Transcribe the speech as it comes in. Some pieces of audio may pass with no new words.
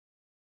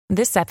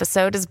This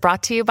episode is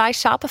brought to you by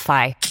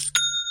Shopify.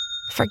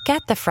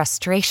 Forget the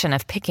frustration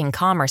of picking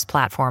commerce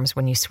platforms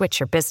when you switch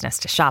your business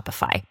to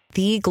Shopify,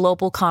 the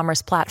global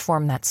commerce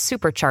platform that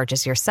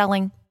supercharges your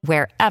selling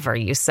wherever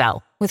you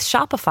sell. With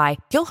Shopify,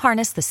 you'll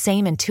harness the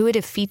same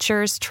intuitive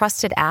features,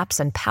 trusted apps,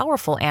 and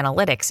powerful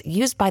analytics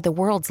used by the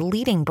world's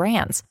leading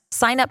brands.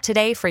 Sign up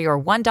today for your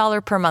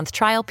 $1 per month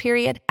trial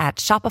period at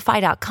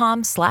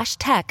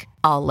shopify.com/tech,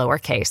 all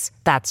lowercase.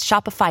 That's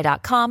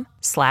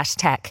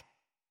shopify.com/tech.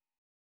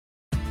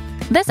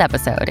 This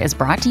episode is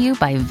brought to you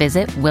by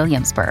Visit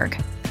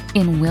Williamsburg.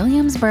 In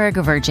Williamsburg,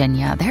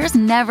 Virginia, there's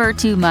never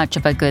too much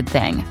of a good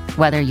thing.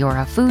 Whether you're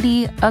a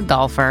foodie, a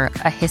golfer,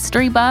 a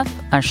history buff,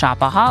 a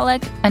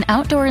shopaholic, an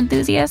outdoor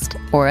enthusiast,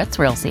 or a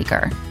thrill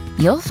seeker,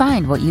 you'll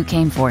find what you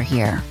came for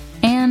here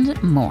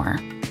and more.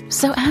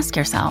 So ask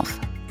yourself,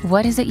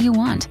 what is it you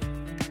want?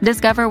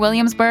 Discover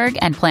Williamsburg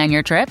and plan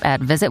your trip at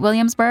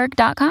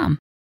visitwilliamsburg.com.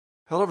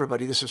 Hello,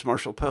 everybody. This is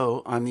Marshall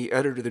Poe. I'm the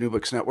editor of the New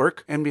Books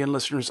Network. NBN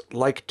listeners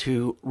like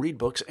to read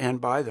books and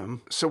buy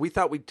them. So we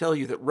thought we'd tell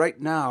you that right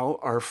now,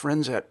 our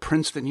friends at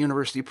Princeton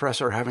University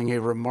Press are having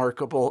a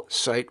remarkable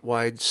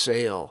site-wide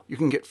sale. You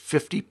can get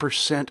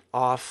 50%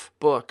 off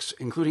books,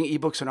 including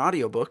ebooks and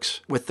audiobooks,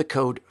 with the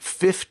code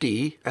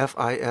 50,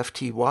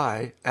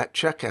 F-I-F-T-Y, at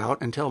checkout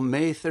until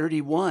May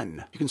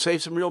 31. You can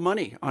save some real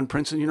money on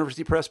Princeton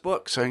University Press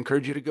books. I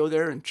encourage you to go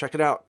there and check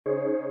it out.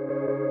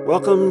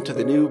 Welcome to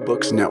the New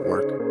Books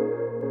Network.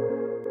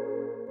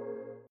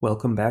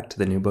 Welcome back to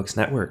the New Books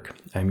Network.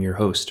 I'm your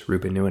host,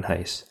 Ruben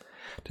Neuenhuis.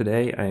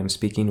 Today, I am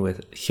speaking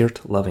with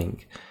Geert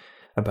Loving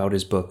about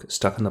his book,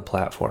 Stuck on the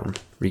Platform,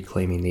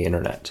 Reclaiming the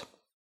Internet.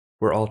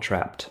 We're all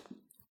trapped.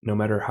 No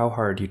matter how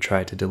hard you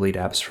try to delete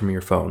apps from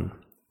your phone,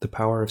 the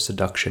power of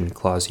seduction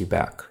claws you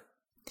back.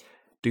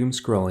 Doom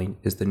scrolling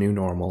is the new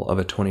normal of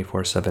a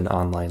 24/7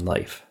 online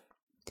life.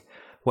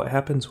 What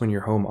happens when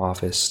your home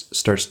office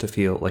starts to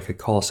feel like a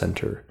call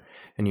center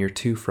and you're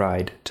too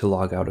fried to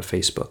log out of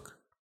Facebook?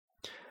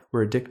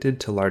 We're addicted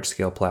to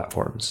large-scale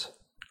platforms,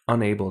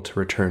 unable to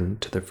return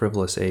to the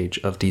frivolous age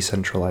of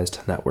decentralized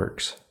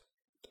networks.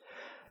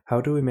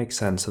 How do we make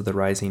sense of the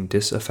rising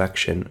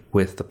disaffection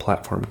with the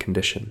platform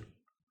condition?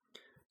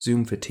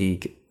 Zoom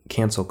fatigue,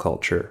 cancel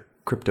culture,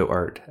 crypto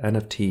art,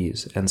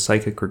 NFTs, and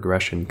psychic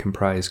regression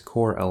comprise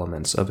core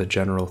elements of a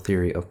general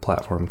theory of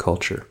platform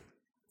culture.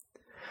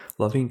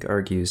 Loving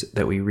argues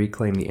that we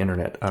reclaim the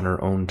internet on our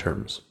own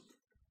terms.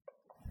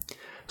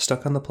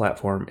 Stuck on the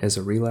Platform is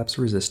a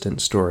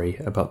relapse-resistant story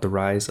about the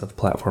rise of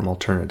platform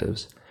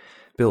alternatives,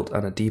 built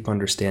on a deep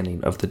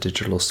understanding of the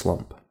digital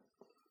slump.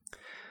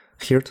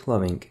 Geert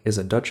Loving is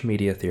a Dutch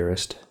media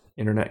theorist,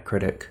 internet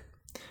critic,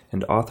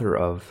 and author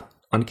of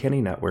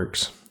Uncanny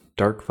Networks,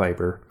 Dark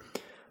Fiber,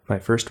 My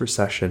First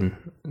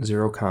Recession,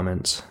 Zero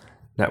Comments,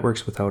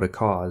 Networks Without a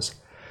Cause,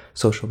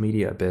 Social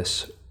Media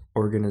Abyss,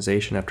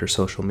 Organization After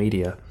Social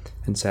Media,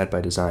 and Sad by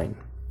Design.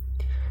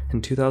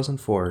 In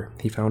 2004,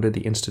 he founded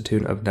the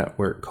Institute of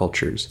Network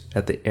Cultures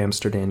at the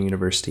Amsterdam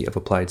University of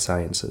Applied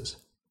Sciences.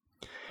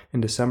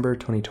 In December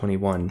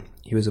 2021,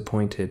 he was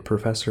appointed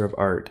Professor of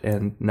Art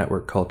and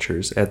Network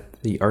Cultures at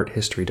the Art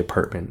History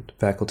Department,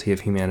 Faculty of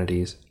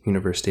Humanities,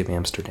 University of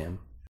Amsterdam.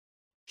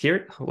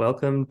 Geert,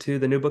 welcome to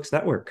the New Books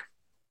Network.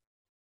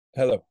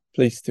 Hello,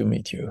 pleased to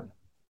meet you.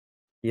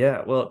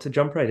 Yeah, well, to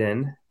jump right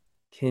in,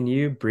 can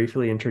you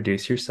briefly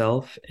introduce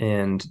yourself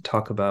and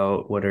talk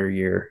about what are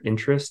your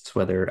interests,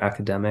 whether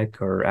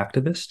academic or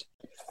activist?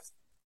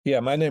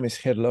 Yeah, my name is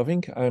Geert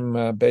Loving.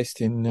 I'm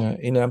based in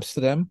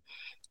Amsterdam,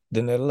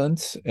 the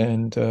Netherlands,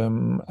 and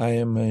I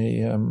am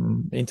a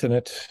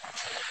internet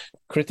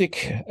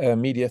critic,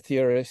 media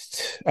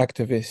theorist,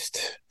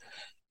 activist,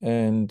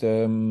 and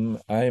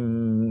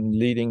I'm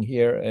leading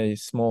here a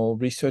small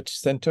research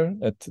center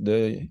at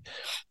the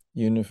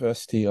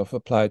University of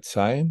Applied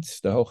Science,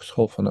 the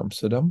Hogeschool van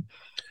Amsterdam,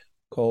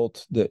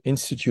 called the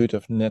Institute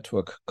of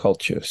Network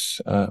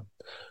Cultures,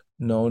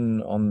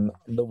 known on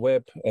the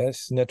web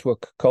as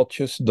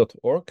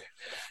networkcultures.org.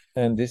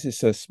 And this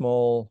is a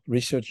small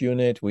research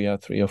unit. We are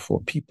 3 or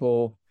 4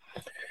 people,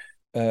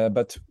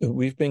 but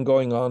we've been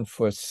going on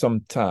for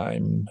some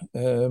time.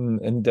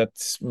 And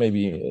that's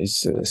maybe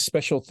is a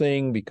special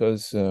thing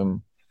because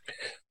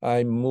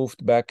I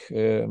moved back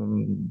to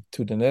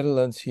the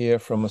Netherlands here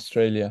from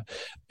Australia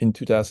in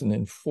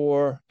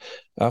 2004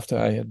 after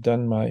I had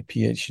done my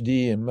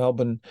PhD in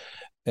Melbourne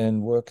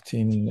and worked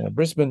in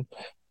Brisbane.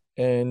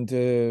 And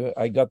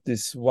I got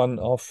this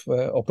one-off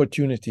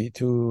opportunity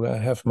to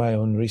have my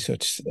own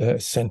research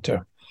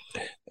center.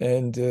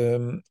 And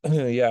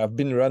yeah, I've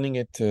been running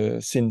it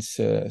since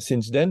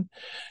then.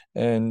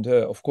 And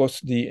of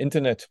course, the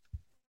internet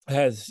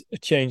has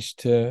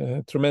changed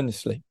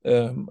tremendously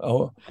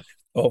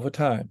over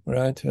time,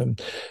 right?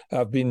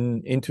 I've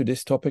been into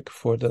this topic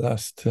for the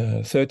last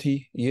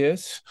 30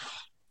 years.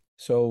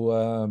 So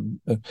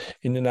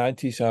in the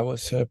 90s, I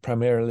was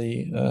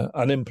primarily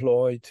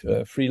unemployed,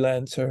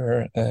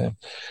 freelancer, a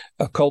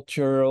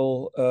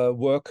cultural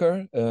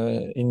worker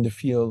in the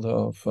field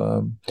of,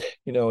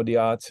 the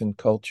arts and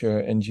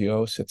culture,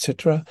 NGOs,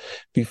 etc.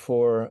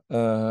 Before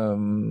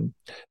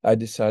I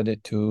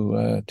decided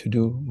to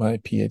do my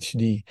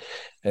PhD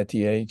at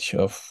the age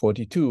of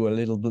 42, a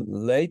little bit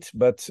late,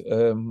 but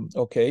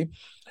okay.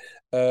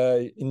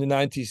 In the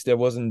 90s, there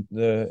wasn't,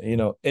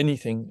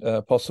 anything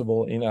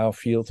possible in our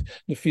field.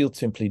 The field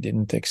simply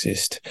didn't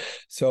exist.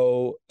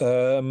 So,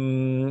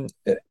 I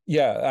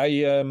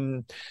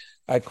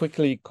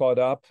quickly caught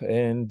up,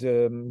 and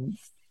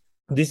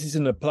this is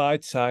an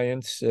applied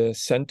science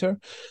center.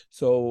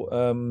 So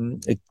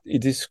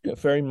it is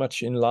very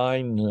much in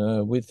line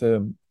with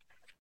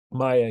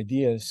my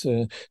ideas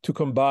to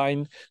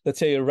combine, let's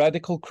say, a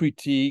radical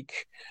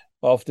critique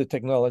of the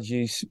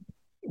technologies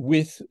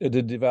with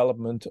the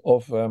development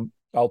of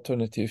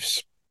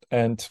alternatives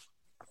and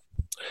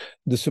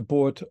the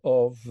support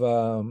of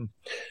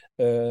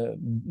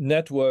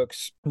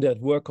networks that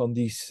work on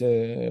these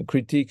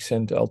critiques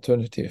and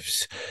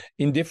alternatives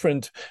in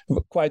different,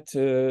 quite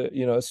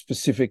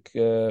specific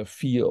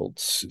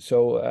fields.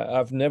 So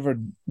I've never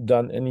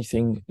done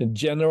anything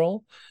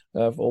general.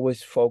 I've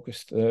always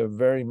focused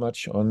very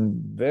much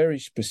on very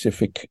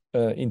specific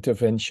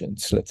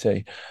interventions, let's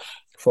say,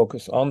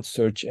 focus on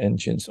search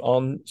engines,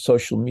 on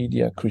social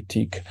media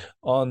critique,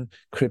 on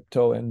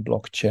crypto and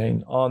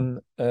blockchain,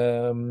 on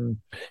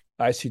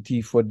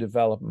ICT for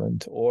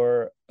development,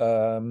 or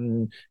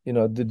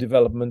the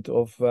development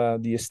of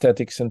the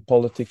aesthetics and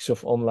politics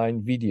of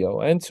online video,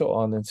 and so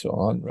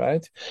on,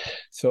 right?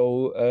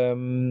 So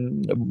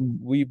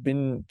we've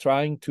been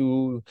trying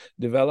to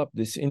develop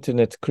this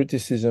internet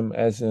criticism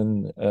as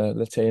an,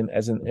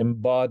 as an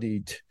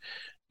embodied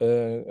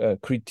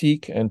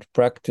critique and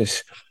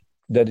practice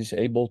that is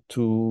able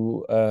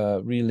to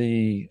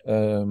really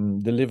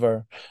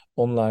deliver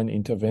online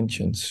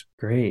interventions.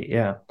 Great,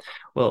 yeah.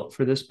 Well,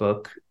 for this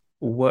book,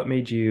 what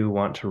made you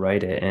want to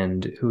write it,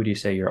 and who do you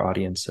say your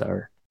audience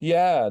are?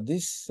 Yeah,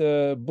 this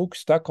book,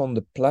 Stuck on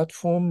the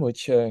Platform,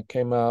 which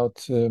came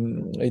out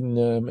in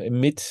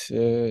mid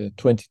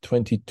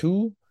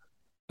 2022,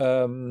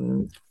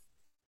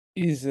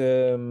 is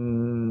a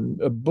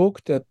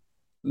book that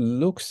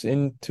looks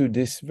into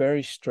this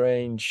very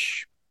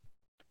strange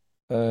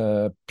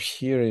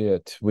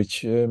period,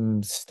 which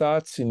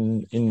starts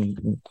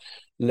in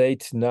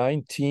late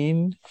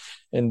 19,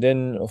 and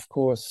then, of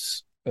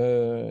course,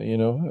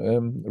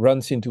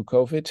 runs into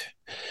COVID.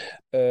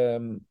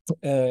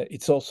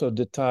 It's also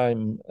the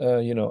time,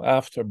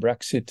 after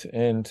Brexit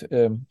and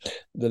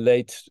the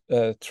late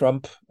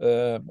Trump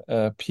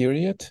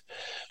period.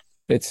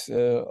 It's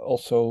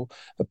also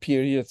a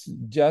period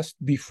just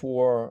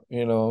before,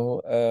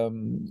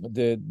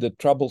 the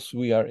troubles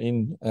we are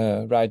in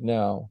right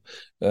now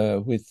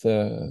with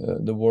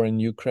the war in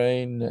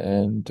Ukraine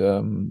and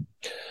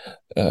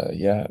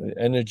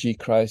energy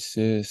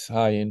crisis,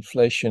 high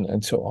inflation,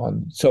 and so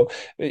on. So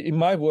in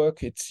my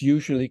work, it's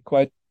usually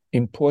quite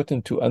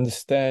important to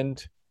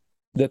understand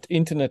that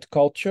internet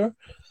culture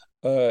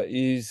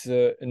is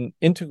an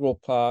integral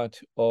part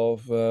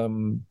of,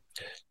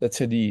 let's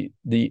say,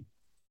 the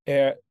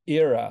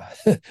era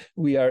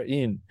we are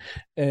in.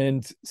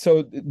 And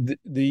so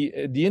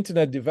the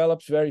internet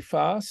develops very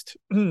fast,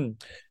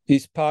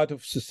 is part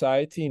of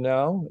society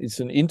now. It's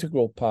an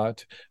integral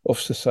part of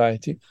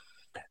society.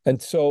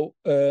 And so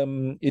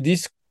it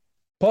is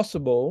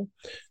possible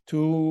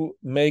to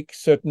make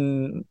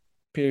certain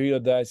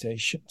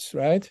periodizations,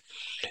 right?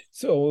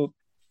 So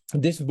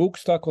this book,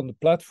 Stuck on the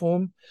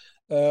Platform,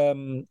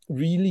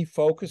 really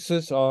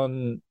focuses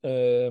on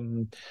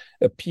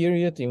a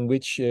period in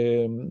which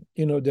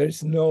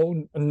there's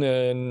no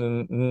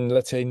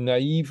let's say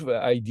naive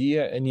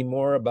idea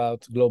anymore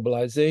about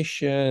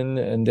globalization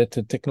and that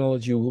the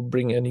technology will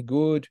bring any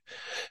good,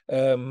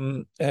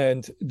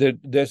 and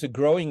there's a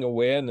growing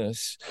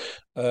awareness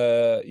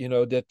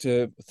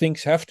that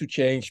things have to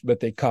change,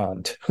 but they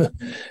can't.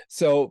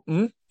 So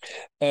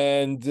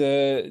and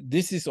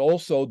this is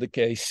also the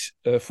case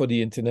for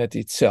the internet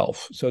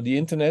itself. So the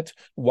internet,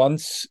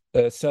 once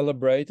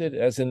celebrated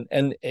as an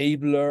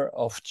enabler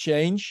of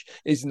change,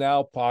 is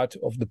now part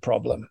of the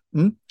problem.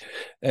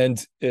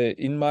 And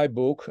in my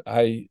book,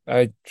 I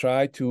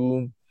try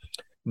to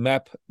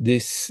map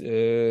this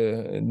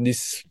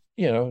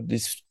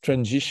this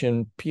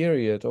transition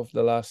period of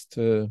the last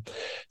 3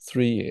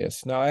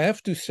 years. Now, I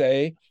have to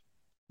say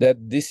that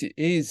this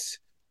is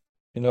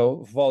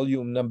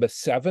volume number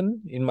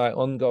 7 in my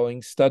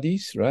ongoing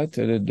studies, right?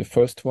 The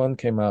first one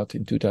came out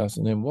in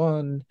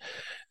 2001.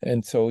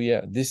 And so,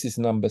 this is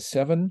number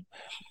 7.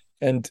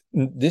 And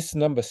this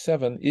number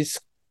 7 is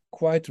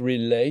quite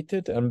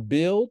related and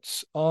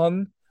builds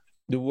on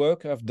the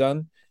work I've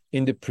done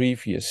in the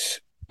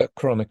previous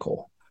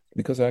chronicle,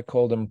 because I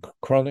call them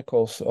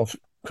chronicles of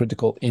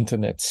critical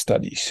internet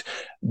studies.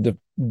 The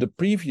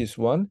previous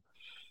one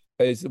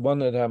is one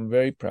that I'm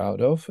very proud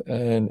of,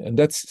 and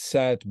that's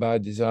Sad by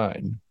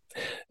Design.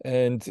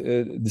 And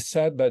the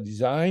Sad by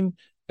Design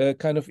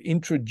kind of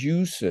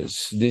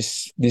introduces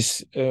this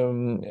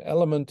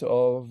element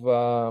of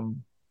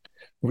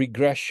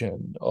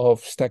regression,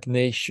 of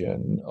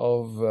stagnation,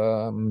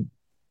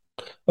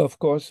 of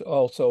course,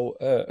 also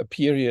a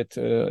period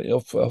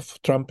of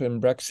Trump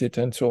and Brexit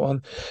and so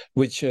on,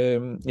 which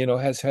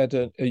has had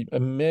a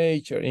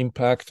major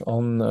impact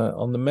on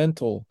the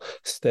mental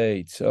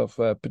states of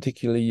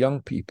particularly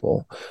young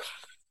people.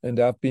 And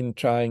I've been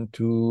trying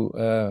to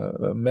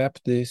map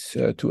this,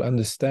 to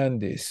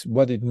understand this,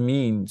 what it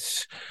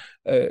means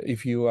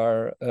if you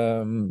are,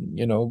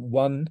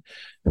 one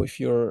with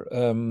your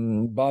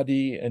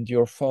body and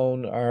your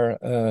phone are,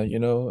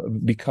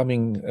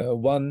 becoming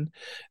one,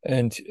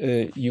 and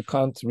you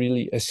can't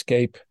really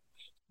escape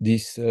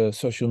these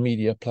social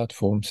media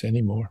platforms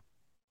anymore.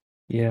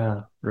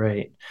 Yeah,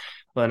 right.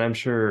 Well, and I'm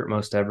sure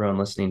most everyone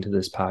listening to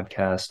this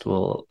podcast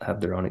will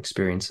have their own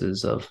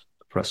experiences of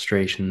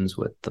frustrations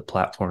with the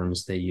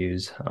platforms they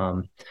use.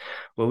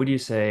 What would you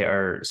say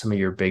are some of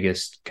your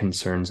biggest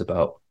concerns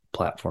about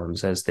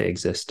platforms as they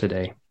exist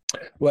today?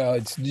 Well,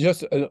 it's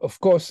just, of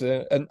course,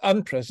 an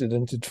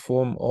unprecedented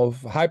form of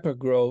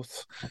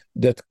hypergrowth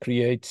that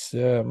creates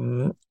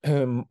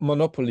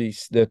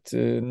monopolies that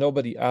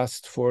nobody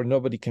asked for,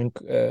 nobody can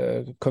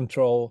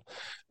control.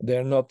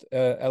 They're not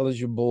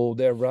eligible.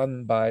 They're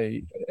run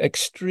by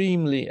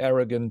extremely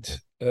arrogant,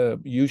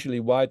 usually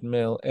white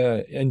male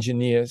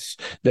engineers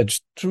that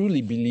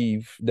truly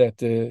believe that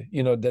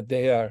that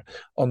they are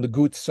on the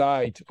good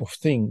side of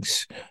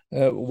things,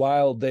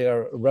 while they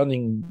are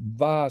running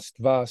vast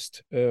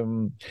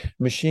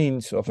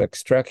machines of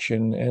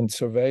extraction and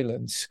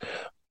surveillance,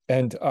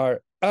 and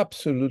are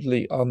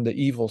absolutely on the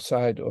evil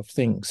side of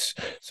things.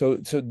 So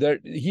there,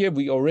 here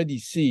we already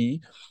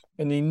see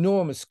an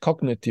enormous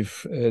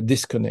cognitive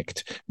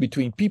disconnect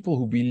between people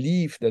who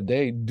believe that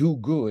they do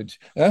good,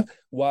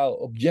 while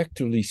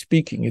objectively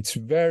speaking, it's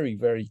very,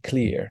 very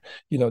clear,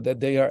 that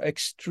they are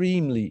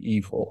extremely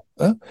evil.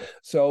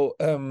 So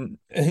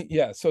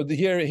so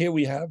here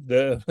we have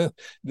the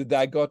the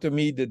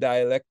dichotomy, the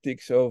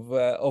dialectics of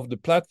the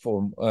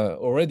platform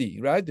already,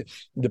 right?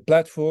 The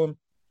platform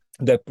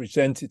that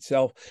presents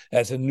itself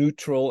as a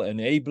neutral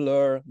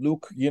enabler.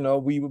 Look,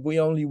 we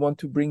only want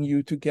to bring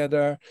you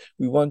together.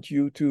 We want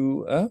you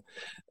to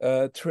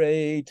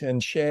trade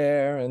and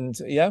share, and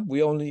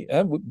we only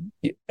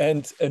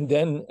and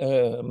then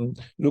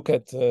look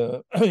at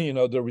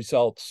the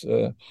results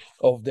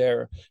of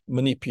their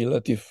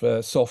manipulative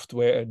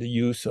software, the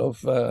use of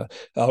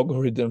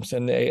algorithms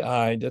and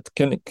AI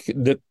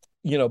that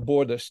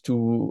borders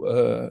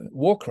to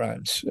war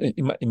crimes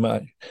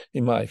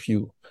in my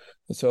view.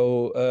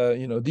 So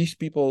these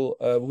people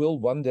will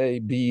one day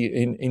be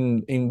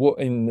in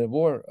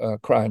war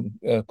crime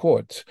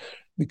courts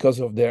because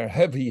of their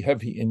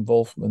heavy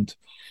involvement.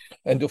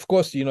 And of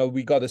course,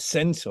 we got a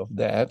sense of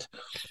that.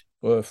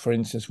 For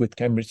instance, with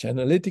Cambridge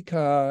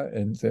Analytica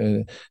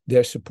and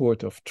their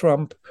support of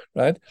Trump,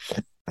 right?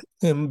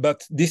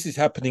 But this is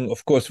happening,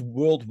 of course,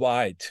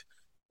 worldwide.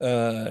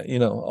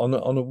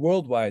 On a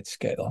worldwide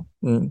scale.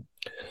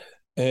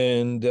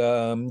 And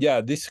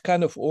this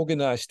kind of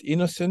organized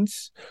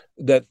innocence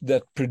that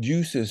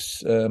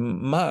produces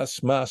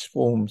mass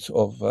forms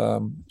of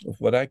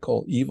what I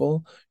call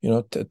evil,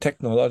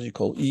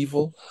 technological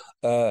evil,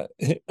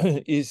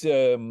 is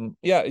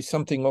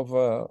something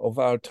of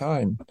our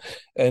time,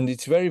 and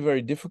it's very,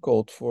 very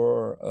difficult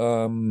for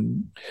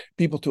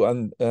people to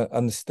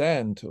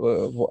understand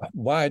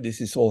why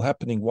this is all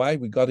happening, why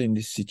we got in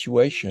this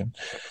situation.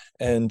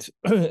 And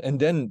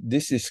then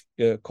this is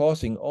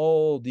causing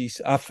all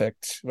these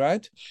affects,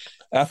 right?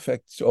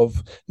 Affects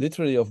of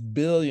literally of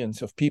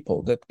billions of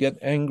people that get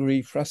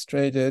angry,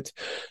 frustrated,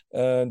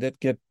 that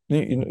get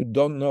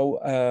don't know.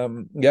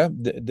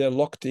 They're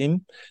locked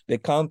in. They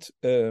can't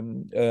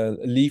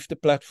leave the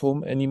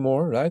platform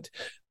anymore, right?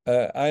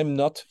 I'm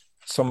not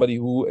somebody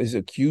who is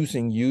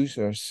accusing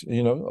users,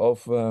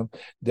 of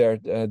their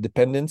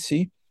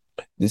dependency.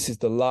 This is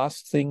the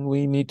last thing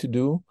we need to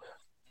do.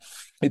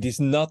 It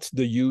is not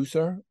the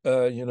user,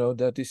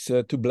 that is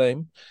to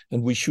blame,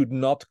 and we should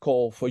not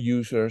call for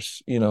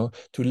users, to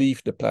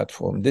leave the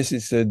platform. This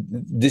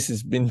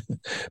has been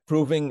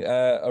proving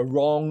a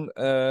wrong,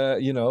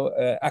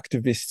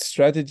 activist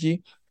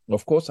strategy.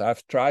 Of course,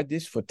 I've tried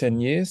this for 10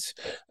 years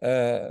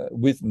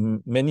with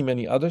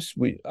many others.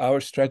 Our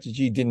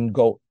strategy didn't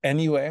go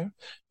anywhere,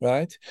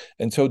 right?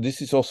 And so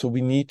this is also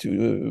we need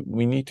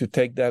to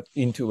take that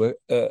into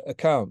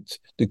account.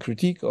 The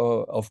critique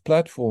of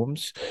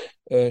platforms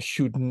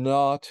should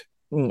not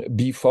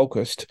be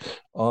focused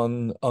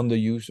on the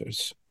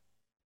users.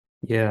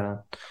 Yeah,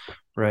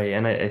 right.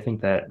 And I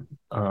think that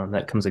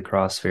that comes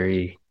across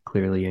very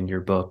clearly in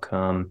your book.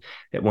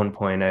 At one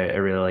point, I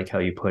really like how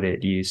you put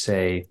it. You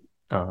say,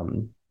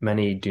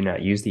 many do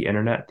not use the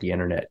internet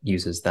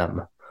uses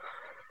them.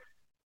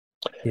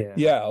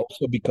 Yeah,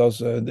 also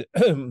because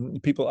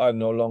people are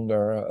no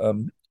longer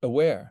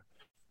aware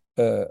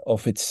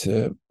of its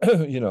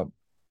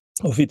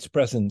of its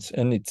presence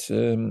and its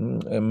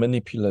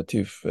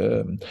manipulative.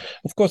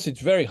 Of course,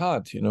 it's very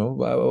hard,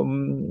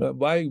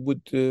 why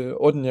would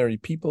ordinary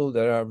people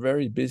that are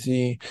very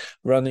busy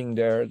running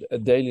their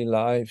daily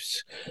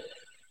lives,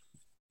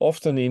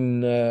 often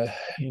in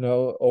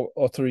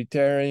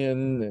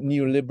authoritarian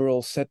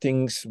neoliberal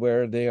settings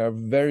where they are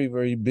very,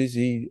 very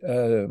busy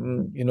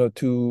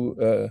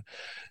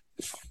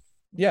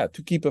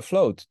to keep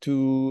afloat,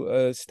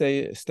 to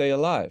stay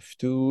alive,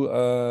 to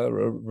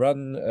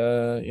run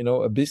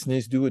a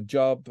business, do a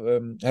job,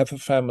 have a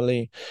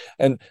family.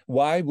 And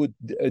why would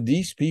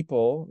these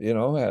people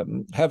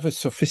have a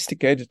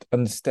sophisticated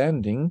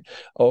understanding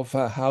of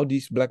how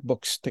these black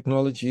box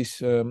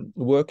technologies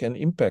work and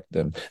impact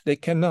them? They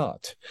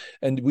cannot,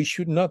 and we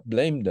should not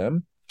blame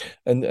them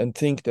and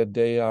think that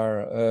they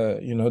are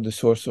the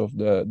source of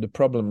the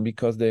problem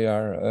because they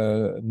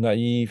are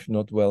naive,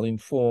 not well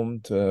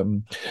informed,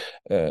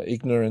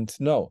 ignorant.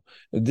 No,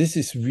 this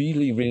is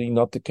really, really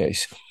not the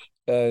case.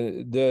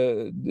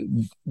 The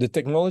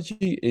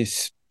technology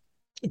is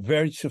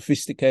very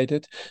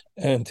sophisticated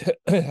and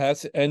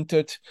has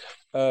entered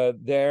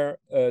their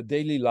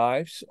daily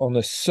lives on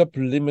a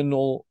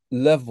subliminal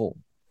level,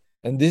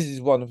 and this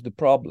is one of the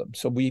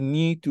problems. So we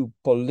need to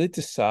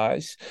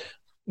politicize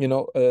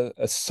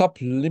a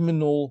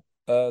subliminal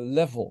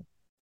level,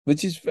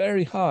 which is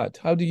very hard.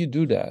 How do you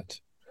do that,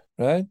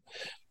 right?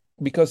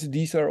 Because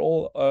these are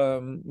all,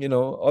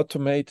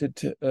 automated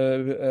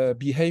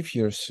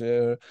behaviors,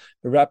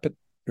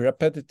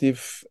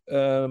 repetitive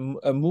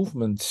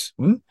movements,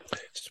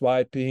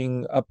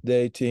 swiping,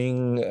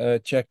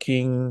 updating,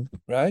 checking,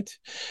 right?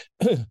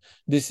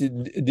 This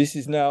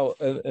is now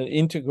an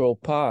integral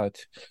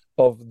part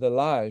of the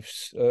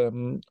lives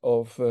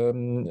of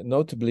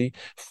notably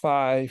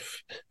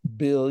 5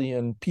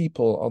 billion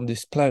people on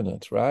this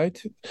planet,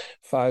 right?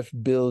 5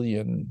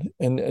 billion,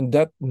 and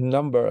that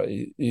number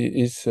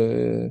is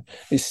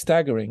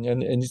staggering,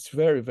 and it's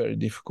very, very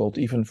difficult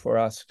even for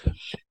us,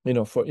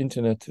 for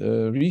internet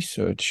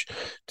research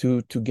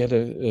to get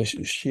a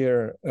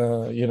sheer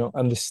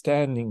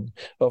understanding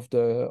of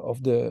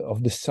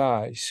the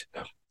size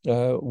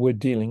we're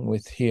dealing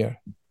with here.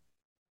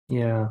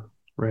 Yeah,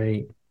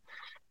 right.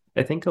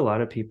 I think a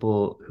lot of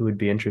people who would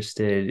be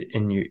interested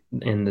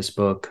in this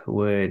book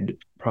would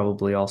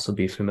probably also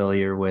be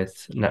familiar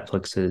with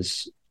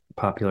Netflix's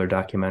popular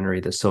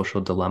documentary, The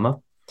Social Dilemma.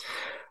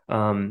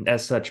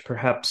 As such,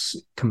 perhaps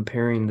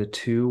comparing the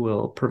two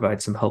will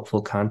provide some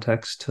helpful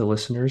context to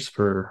listeners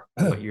for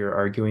what you're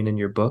arguing in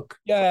your book.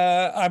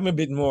 Yeah, I'm a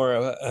bit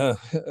more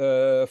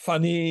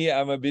funny.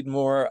 I'm a bit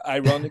more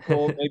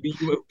ironical. Maybe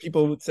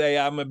people would say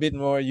I'm a bit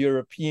more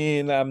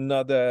European. I'm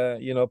not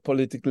a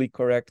politically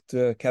correct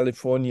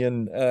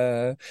Californian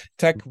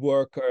tech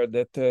worker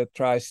that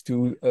tries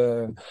to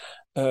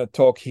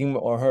talk him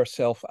or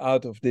herself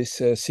out of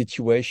this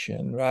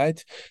situation,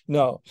 right?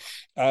 No,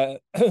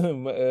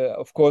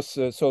 of course.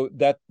 So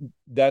that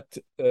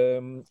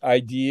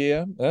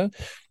idea.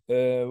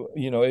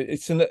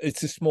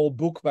 It's a small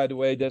book, by the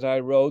way, that I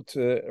wrote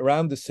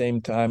around the same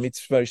time.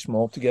 It's very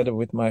small, together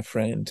with my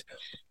friend,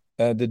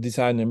 the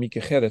designer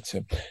Mieke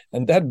Gerritsen.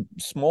 And that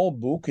small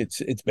book,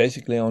 it's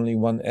basically only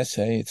one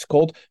essay. It's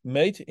called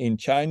Made in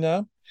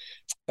China.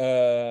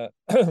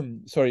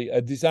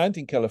 Designed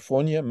in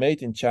California,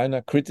 made in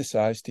China,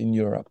 criticized in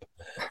Europe.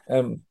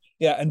 And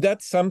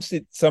that sums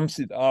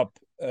it up,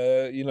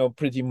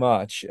 pretty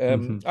much.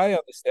 I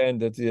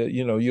understand that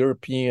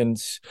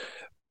Europeans,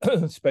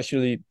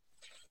 especially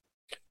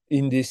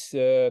in this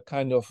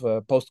kind of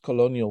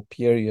post-colonial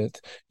period,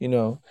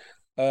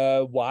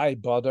 why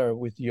bother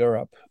with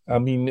Europe? I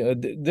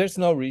mean, there's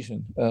no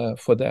reason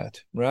for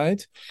that,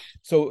 right?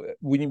 So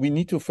we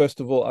need to first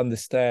of all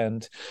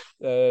understand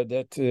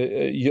that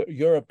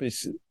Europe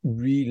is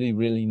really,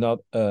 really not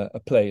a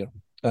player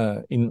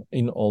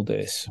in all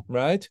this,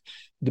 right?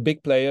 The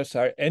big players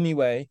are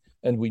anyway,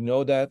 and we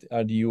know that,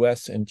 are the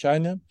US and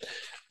China.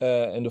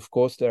 And of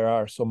course, there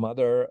are some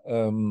other,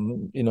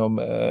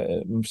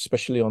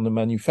 especially on the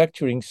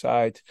manufacturing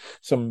side,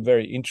 some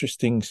very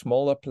interesting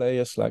smaller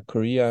players like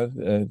Korea,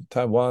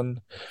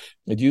 Taiwan.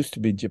 It used to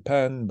be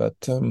Japan,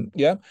 but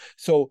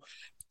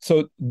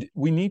So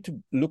we need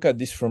to look at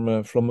this from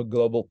a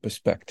global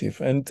perspective.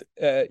 And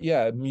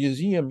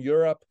Museum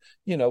Europe,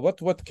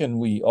 what can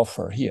we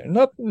offer here?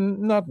 Not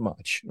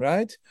much,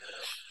 right?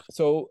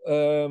 So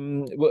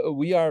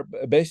we are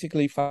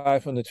basically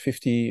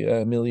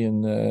 550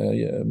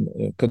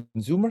 million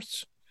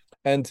consumers.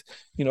 And,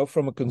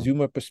 from a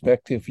consumer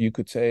perspective, you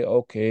could say,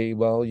 okay,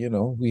 well,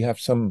 we have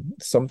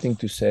something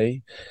to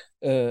say.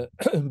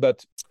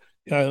 But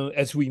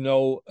as we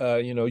know,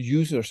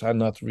 users are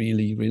not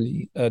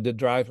really the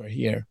driver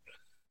here.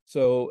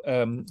 So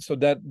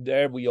that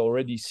there we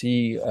already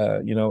see,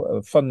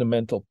 a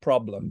fundamental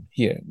problem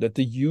here, that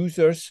the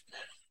users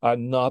are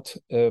not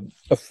a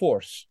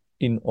force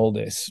in all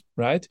this,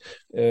 right?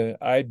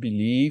 I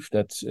believe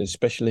that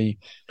especially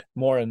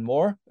more and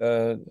more,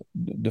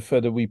 the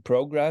further we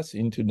progress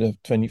into the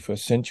 21st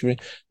century,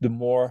 the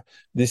more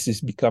this is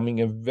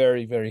becoming a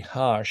very, very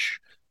harsh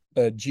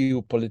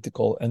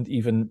geopolitical and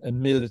even a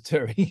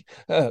military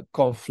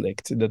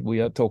conflict that we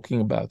are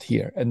talking about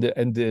here, and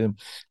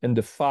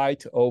the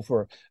fight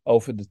over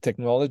the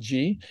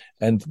technology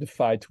and the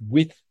fight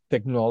with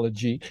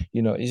technology,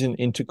 is an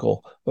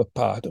integral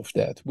part of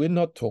that. We're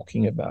not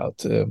talking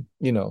about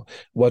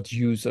what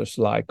users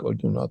like or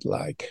do not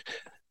like.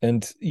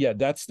 And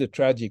that's the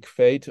tragic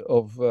fate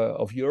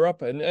of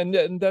Europe,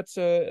 and that's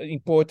an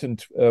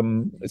important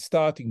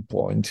starting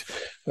point.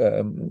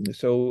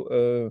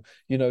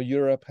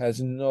 Europe has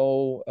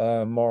no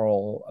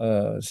moral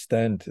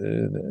stand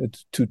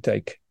to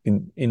take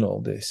in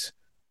all this.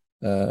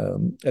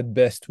 At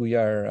best, we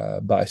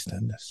are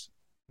bystanders.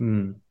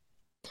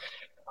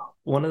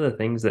 One of the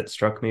things that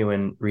struck me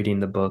when reading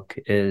the book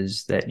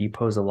is that you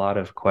pose a lot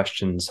of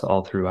questions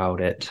all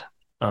throughout it.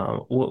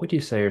 What would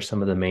you say are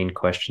some of the main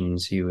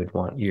questions you would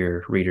want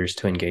your readers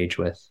to engage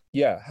with?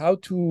 Yeah, how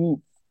to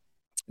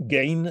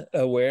gain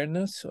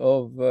awareness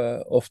of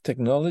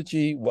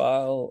technology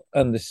while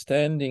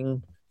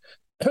understanding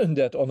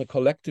that on a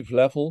collective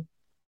level,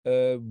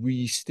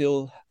 we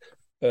still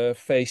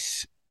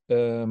face,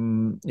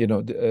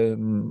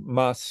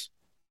 mass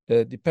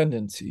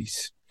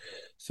dependencies.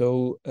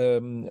 So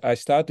I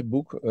start the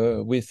book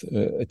with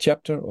a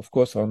chapter, of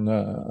course,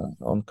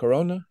 on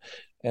Corona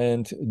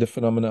and the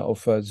phenomena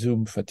of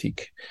Zoom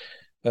fatigue.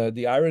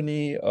 The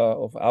irony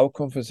of our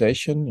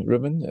conversation,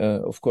 Ruben,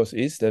 of course,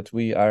 is that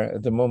we are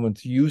at the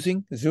moment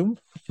using Zoom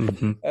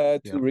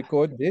to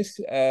record this.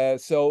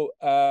 So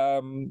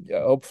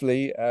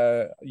hopefully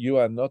you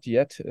are not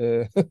yet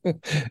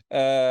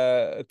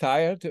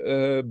tired,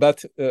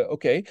 but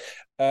okay.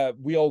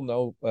 We all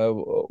know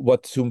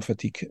what Zoom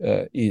fatigue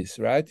is,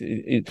 right?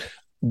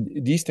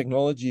 These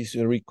technologies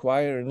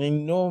require an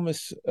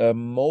enormous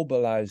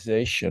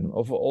mobilization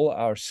of all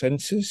our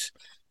senses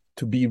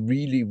to be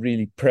really,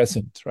 really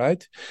present,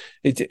 right?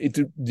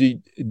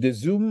 The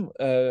Zoom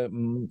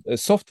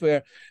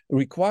software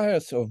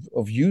requires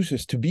of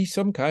users to be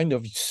some kind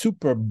of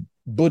super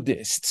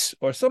Buddhists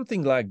or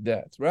something like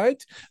that,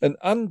 right? An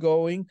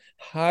ongoing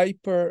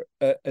hyper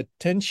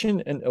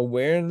attention and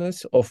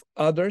awareness of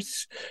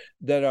others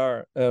that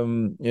are,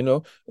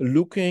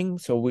 looking.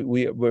 So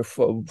we're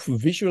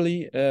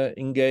visually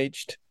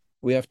engaged.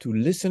 We have to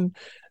listen,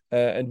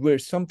 and we're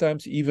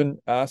sometimes even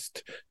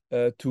asked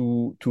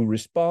to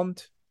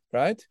respond,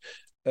 right?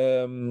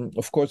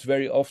 Of course,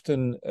 very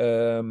often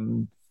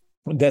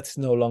that's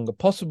no longer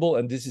possible,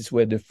 and this is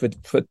where the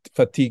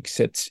fatigue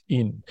sets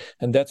in,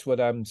 and that's what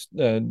I'm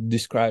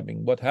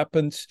describing. What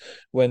happens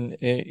when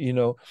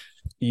you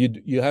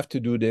have to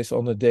do this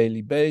on a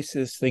daily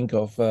basis? Think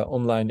of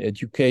online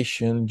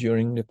education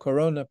during the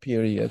Corona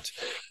period.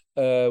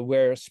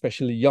 Where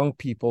especially young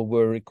people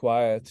were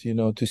required,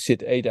 to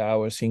sit 8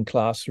 hours in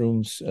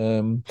classrooms,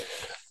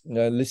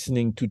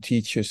 listening to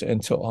teachers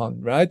and so on,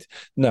 right?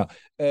 Now,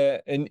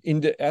 and in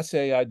the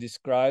essay I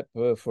describe,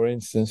 for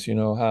instance,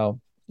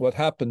 what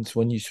happens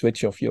when you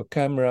switch off your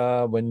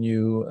camera, when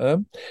you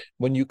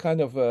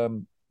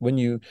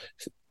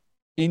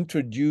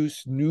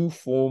introduce new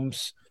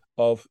forms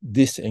of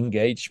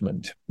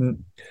disengagement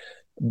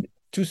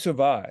to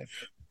survive.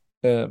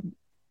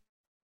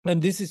 And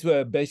this is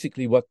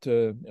basically what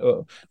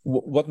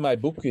my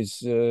book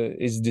is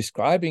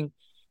describing,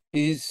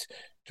 is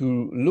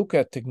to look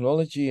at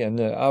technology and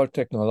our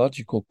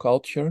technological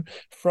culture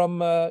from,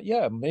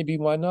 maybe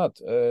why not,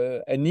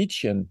 a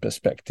Nietzschean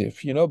perspective,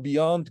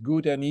 beyond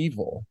good and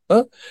evil,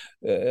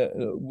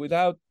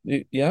 without,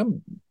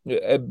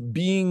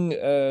 being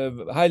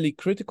highly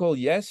critical,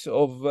 yes,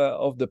 of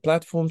the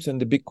platforms and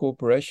the big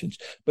corporations,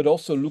 but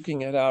also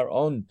looking at our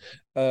own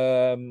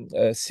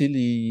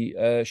silly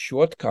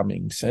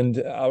shortcomings and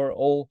our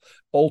all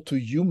too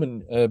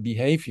human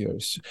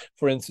behaviors.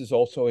 For instance,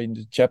 also in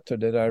the chapter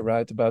that I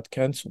write about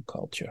cancel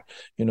culture,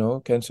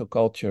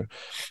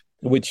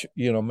 which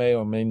may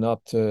or may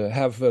not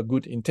have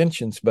good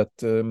intentions, but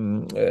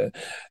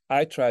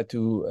I try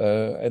to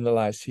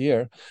analyze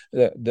here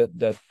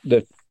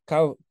that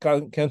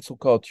cancel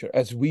culture,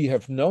 as we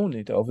have known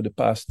it over the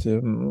past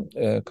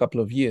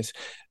couple of years,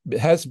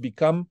 has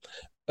become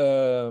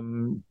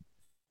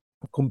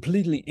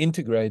completely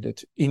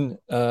integrated in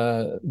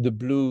the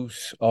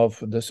blues of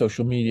the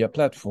social media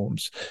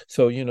platforms.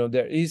 So,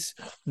 there is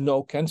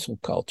no cancel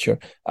culture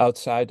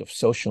outside of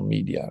social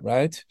media,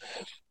 right?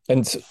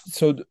 And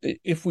so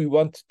if we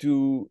want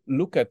to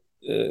look at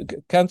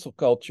cancel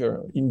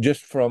culture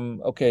just from,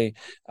 okay,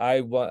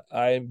 I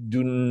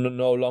do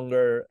no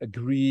longer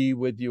agree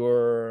with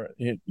your,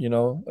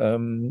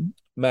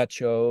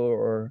 macho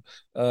or,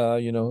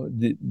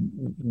 the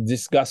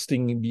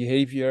disgusting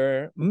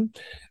behavior,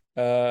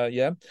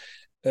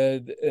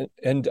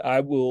 and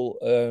I will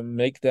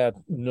make that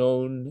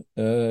known,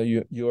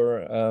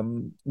 your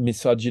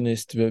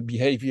misogynist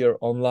behavior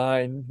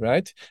online,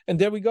 right? And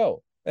there we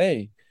go.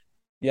 Hey,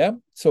 yeah.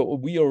 So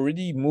we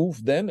already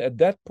moved then. At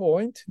that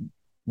point,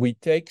 we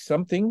take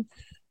something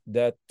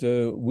that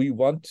we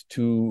want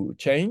to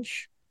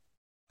change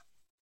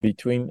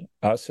between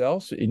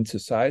ourselves in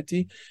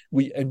society.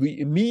 We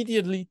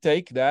immediately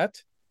take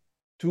that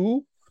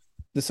to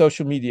the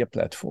social media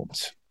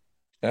platforms.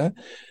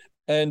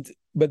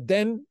 But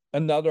then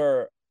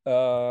another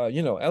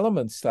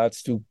element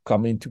starts to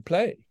come into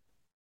play,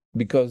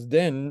 because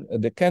then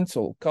the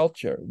cancel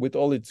culture, with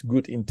all its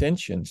good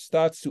intentions,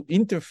 starts to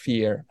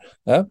interfere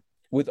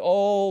with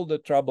all the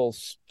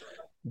troubles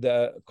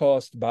that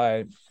caused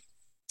by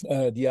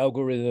the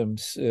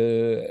algorithms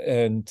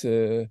and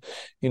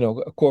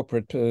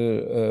corporate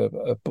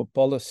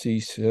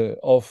policies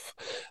of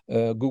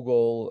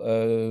Google,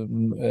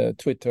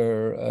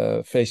 Twitter,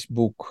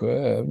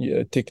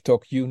 Facebook,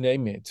 TikTok, you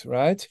name it,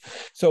 right?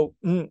 So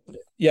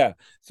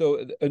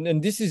So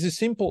and this is a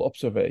simple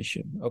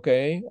observation,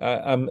 okay?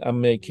 I'm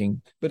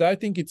making, but I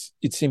think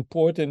it's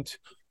important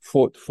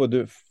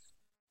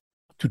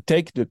to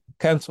take the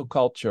cancel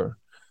culture,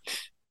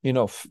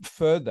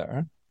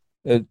 further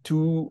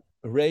to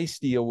raise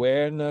the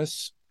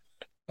awareness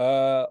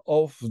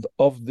of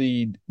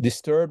the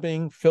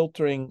disturbing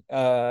filtering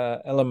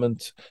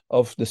element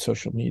of the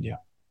social media.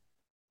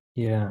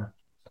 Yeah.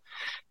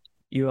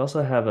 You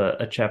also have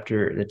a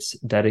chapter that's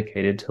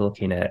dedicated to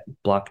looking at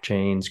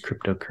blockchains,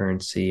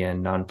 cryptocurrency,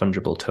 and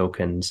non-fungible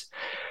tokens.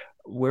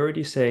 Where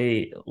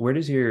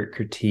does your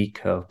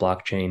critique of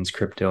blockchains,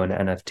 crypto, and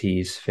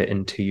NFTs fit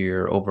into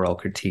your overall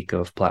critique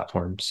of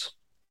platforms?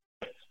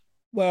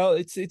 Well,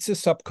 it's a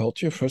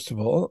subculture, first of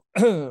all.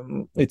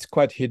 It's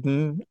quite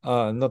hidden.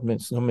 Not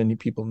many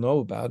people know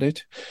about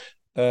it.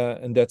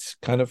 And that's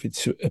kind of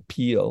its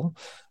appeal.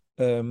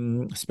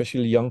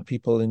 Especially young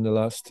people in the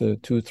last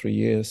 2-3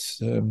 years,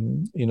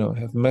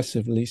 have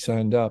massively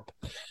signed up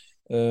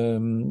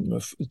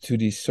to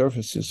these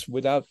services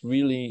without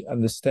really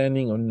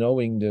understanding or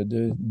knowing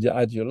the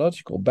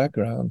ideological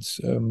backgrounds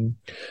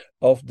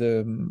of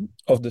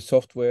the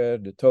software,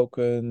 the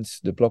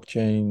tokens, the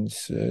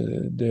blockchains,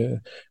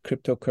 the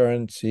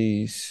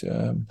cryptocurrencies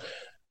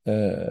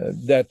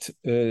that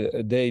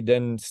they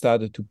then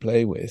started to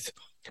play with.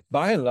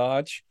 By and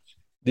large,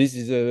 this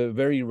is a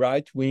very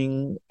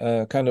right-wing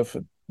kind of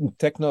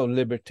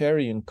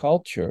techno-libertarian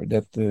culture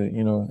that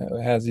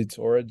has its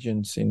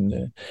origins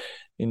in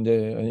the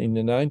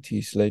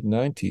 90s, late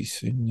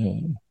 90s,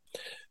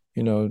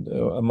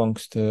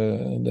 amongst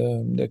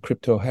the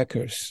crypto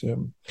hackers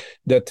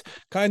that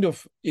kind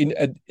of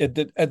at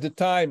the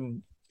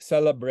time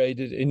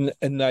celebrated in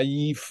a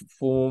naive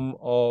form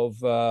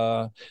of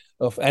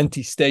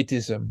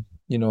anti-statism,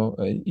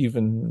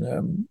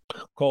 even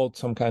called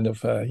some kind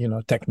of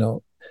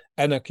techno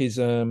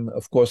anarchism.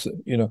 Of course,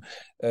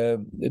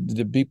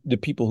 the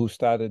people who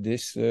started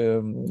this,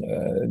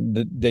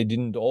 they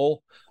didn't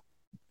all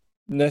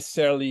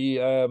necessarily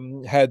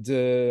had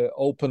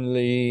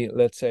openly,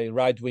 let's say,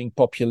 right-wing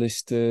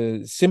populist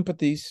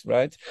sympathies,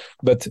 right?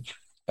 But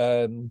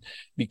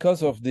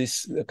because of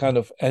this kind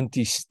of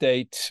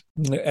anti-state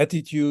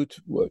attitude,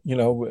 we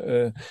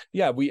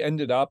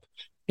ended up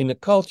in a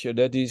culture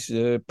that is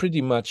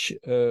pretty much,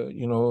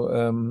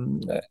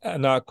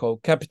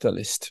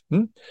 anarcho-capitalist.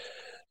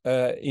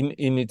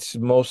 In its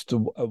most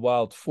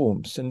wild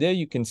forms. And there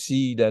you can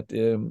see that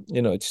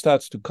it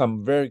starts to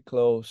come very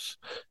close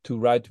to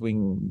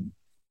right-wing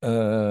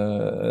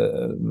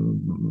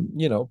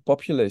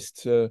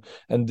populists,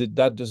 and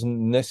that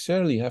doesn't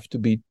necessarily have to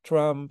be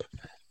Trump.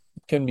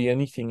 It can be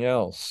anything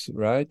else,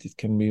 right? It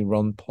can be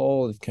Ron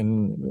Paul.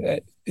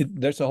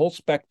 There's a whole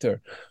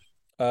specter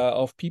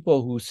of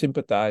people who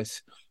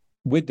sympathize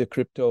with the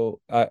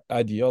crypto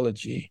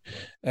ideology.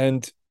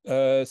 And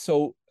I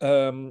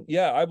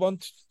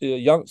want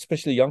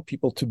especially young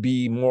people, to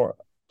be more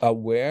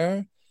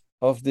aware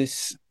of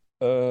this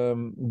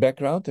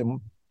background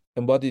and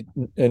what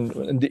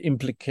and the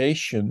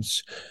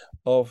implications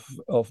of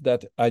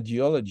that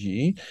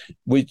ideology,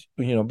 which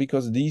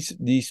because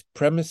these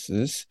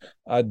premises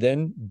are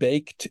then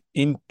baked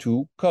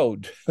into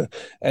code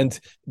and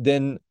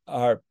then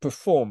are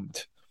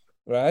performed,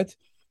 right?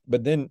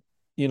 But then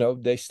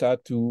they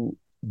start to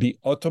be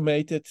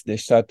automated, they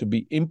start to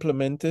be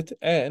implemented,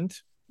 and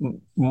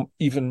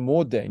even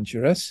more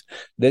dangerous,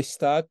 they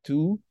start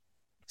to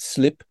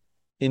slip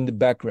in the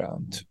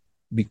background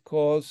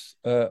because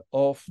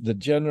of the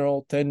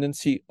general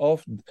tendency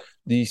of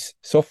these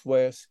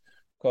softwares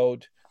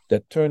code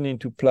that turn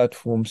into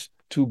platforms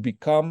to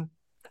become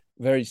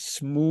very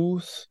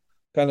smooth,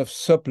 kind of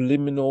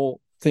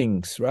subliminal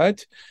things,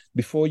 right?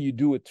 Before you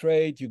do a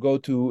trade, you go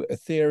to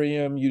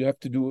Ethereum, you have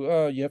to do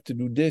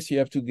this, you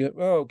have to get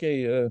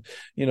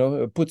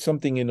put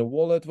something in a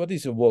wallet. What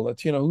is a wallet?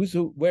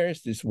 Where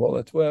is this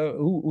wallet? Well,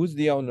 who's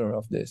the owner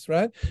of this,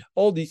 right?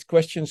 All these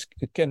questions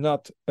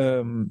cannot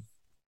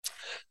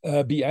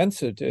be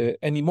answered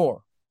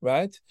anymore,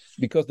 right?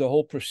 Because the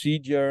whole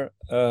procedure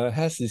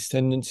has this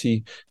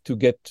tendency to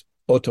get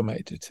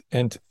automated.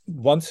 And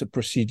once a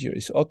procedure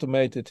is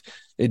automated,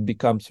 it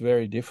becomes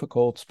very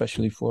difficult,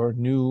 especially for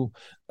new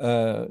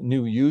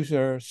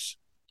users,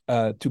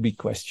 to be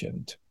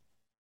questioned.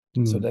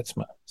 So that's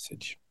my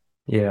message.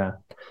 Yeah.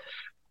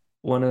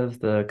 One of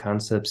the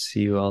concepts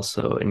you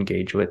also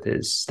engage with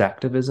is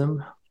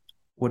stacktivism.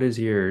 What's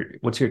your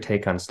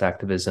take on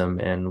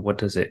stacktivism, and what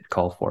does it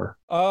call for?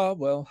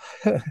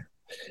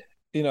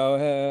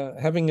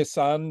 having a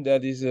son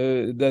that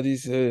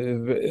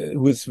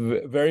was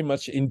very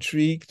much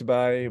intrigued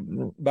by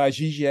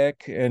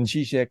Zizek and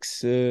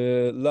Zizek's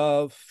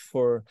love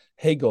for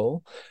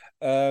Hegel.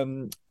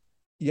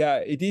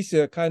 It is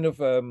a kind of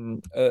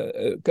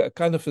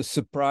a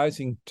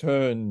surprising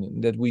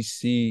turn that we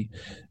see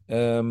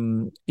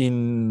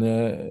in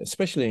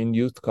especially in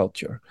youth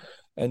culture,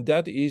 and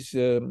that is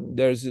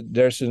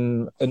there's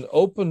an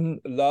open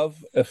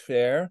love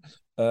affair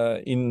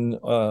in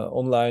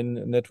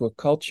online network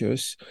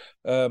cultures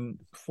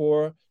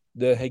for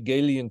the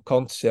Hegelian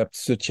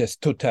concepts such as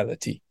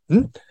totality.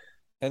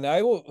 And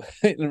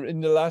in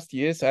the last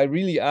years, I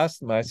really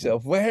asked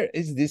myself, where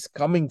is this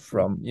coming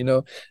from?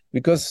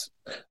 Because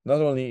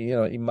not only,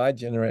 in my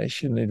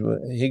generation,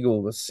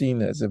 Hegel was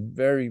seen as a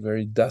very,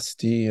 very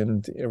dusty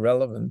and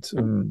irrelevant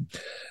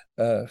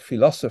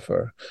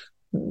philosopher,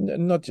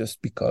 not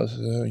just because,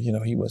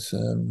 he was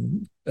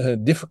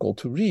difficult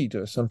to read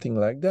or something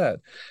like that,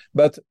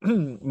 but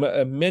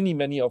many,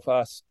 many of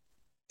us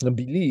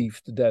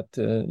believed that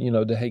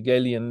the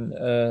Hegelian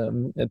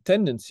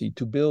tendency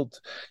to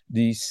build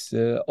these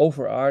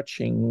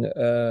overarching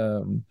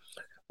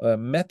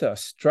meta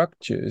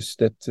structures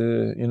that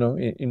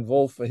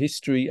involve a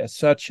history as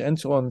such, and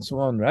so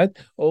on, right?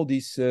 All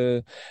these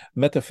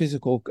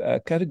metaphysical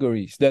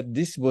categories, that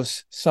this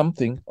was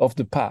something of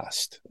the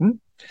past.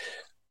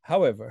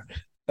 However,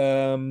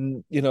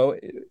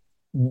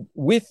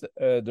 with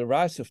the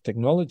rise of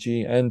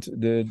technology and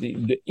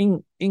the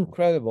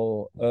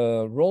incredible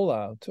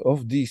rollout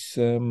of these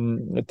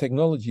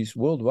technologies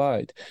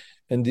worldwide,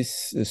 and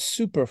this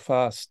super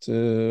fast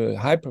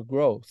hyper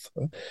growth,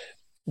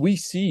 we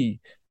see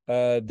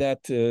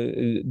that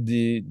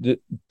the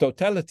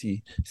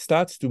totality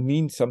starts to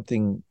mean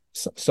something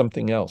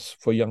else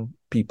for young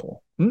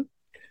people,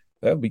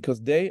 because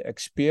they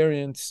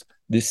experience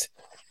this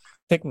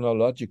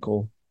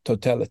technological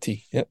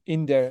totality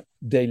in their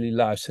daily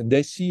lives, and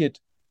they see it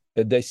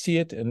and they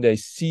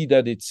see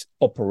that it's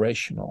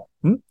operational.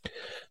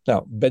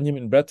 Now,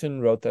 Benjamin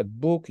Brereton wrote that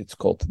book. It's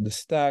called The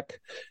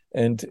Stack,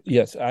 and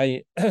yes,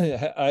 I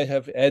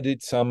have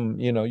added some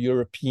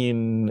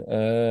European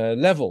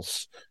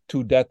levels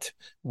to that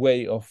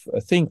way of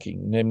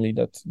thinking, namely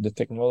that the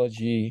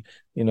technology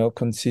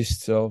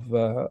consists of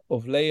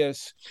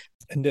layers,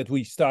 and that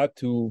we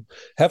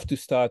have to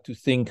start to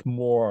think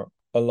more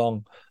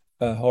along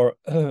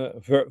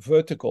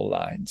vertical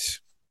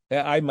lines.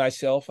 I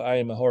myself, I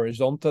am a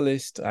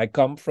horizontalist. I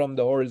come from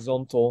the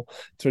horizontal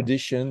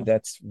tradition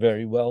that's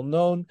very well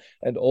known,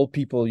 and all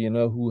people,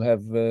 who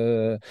have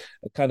a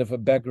kind of a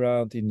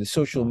background in the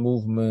social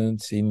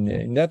movements,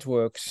 in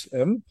networks,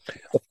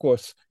 of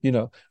course,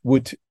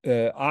 would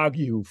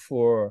argue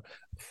for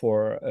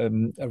a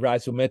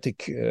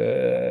rhizomatic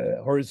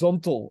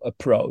horizontal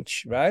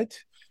approach, right?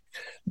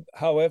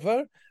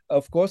 However,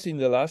 of course, in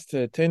the last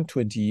 10,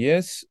 20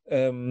 years,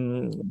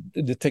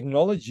 the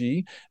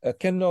technology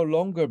can no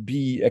longer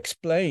be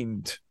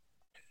explained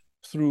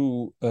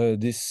through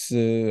this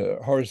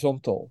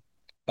horizontal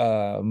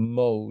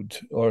mode,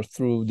 or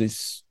through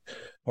this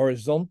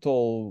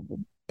horizontal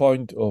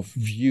point of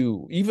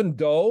view, even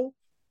though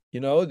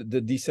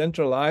the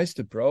decentralized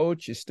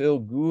approach is still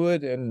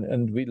good,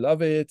 and we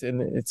love it, and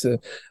it's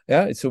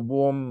a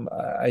warm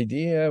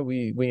idea.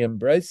 We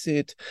embrace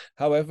it.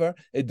 However,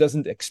 it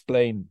doesn't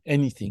explain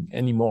anything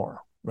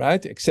anymore,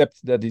 right?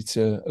 Except that it's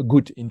a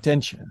good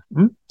intention.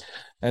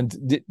 And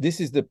this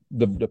is the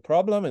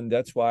problem, and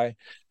that's why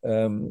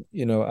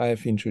I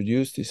have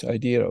introduced this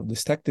idea of the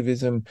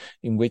stacktivism,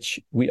 in which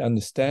we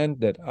understand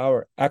that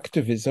our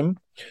activism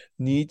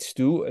needs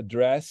to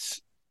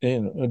address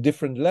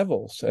different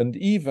levels, and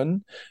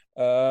even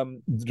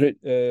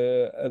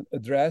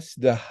address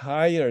the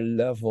higher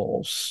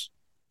levels.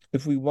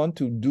 If we want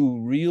to do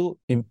real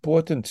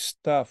important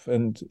stuff,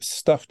 and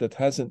stuff that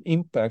has an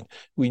impact,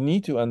 we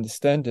need to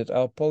understand that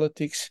our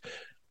politics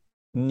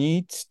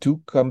needs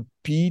to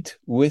compete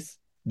with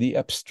the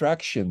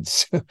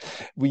abstractions.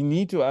 We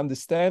need to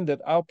understand that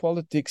our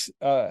politics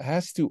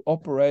has to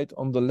operate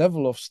on the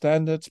level of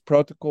standards,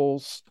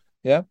 protocols,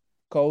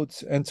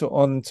 codes, and so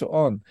on and so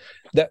on.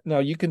 That now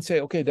you can say,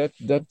 okay,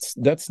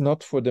 that's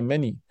not for the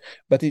many,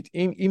 but it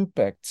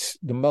impacts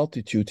the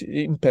multitude.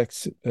 It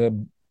impacts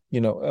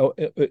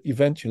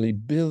eventually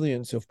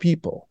billions of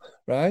people,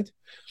 right?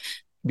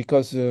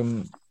 Because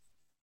I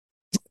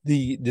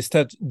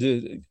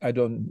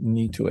don't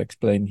need to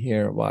explain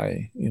here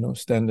why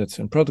standards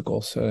and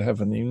protocols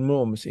have an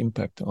enormous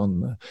impact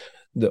on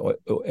the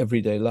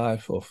everyday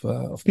life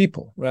of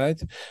people,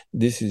 right?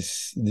 This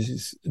is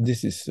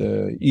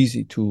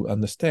easy to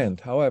understand.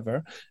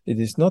 However, it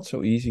is not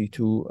so easy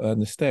to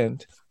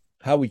understand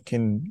how we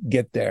can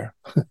get there.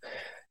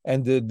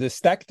 And the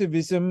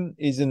stacktivism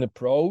is an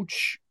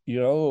approach,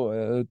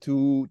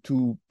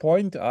 to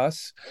point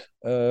us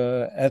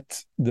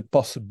at the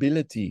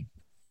possibility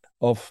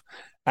of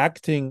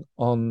acting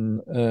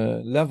on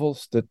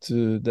levels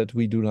that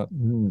we do not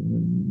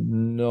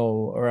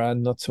know or are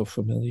not so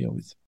familiar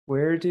with.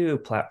 Where do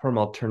platform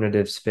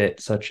alternatives fit,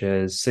 such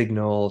as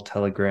Signal,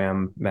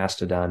 Telegram,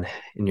 Mastodon,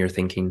 in your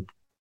thinking?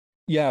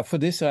 Yeah, for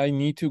this I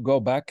need to go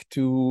back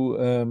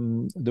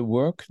to the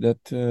work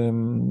that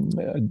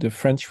the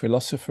French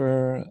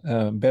philosopher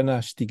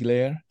Bernard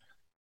Stiegler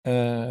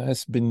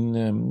has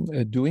been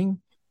doing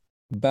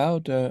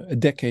about a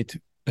decade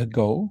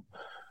ago.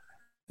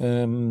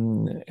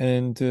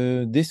 And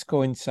this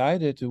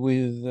coincided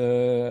with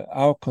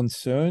our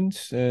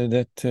concerns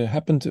that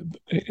happened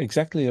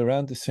exactly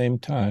around the same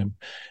time.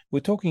 We're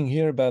talking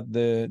here about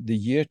the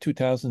year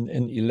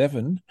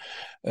 2011,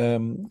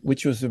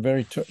 which was a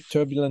very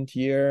turbulent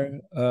year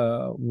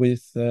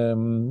with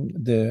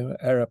the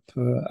Arab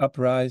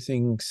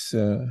uprisings,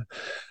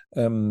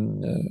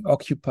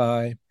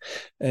 Occupy,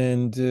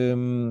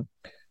 and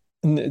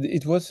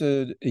it was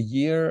a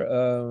year,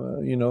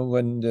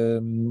 when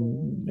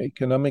the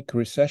economic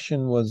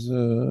recession was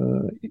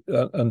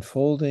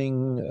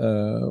unfolding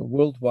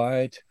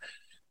worldwide.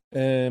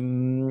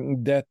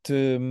 That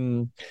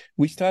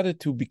we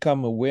started to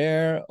become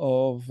aware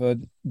of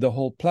the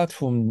whole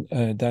platform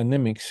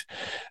dynamics,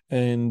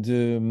 and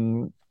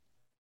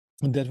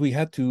that we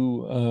had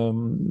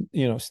to,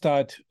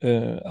 start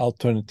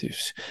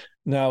alternatives.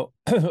 Now,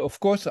 of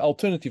course,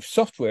 alternative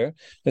software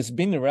has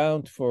been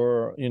around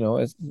for,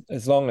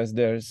 as long as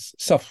there's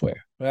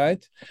software,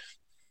 right?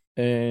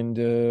 And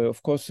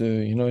of course,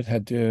 it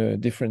had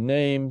different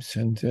names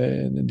and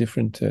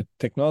different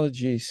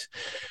technologies.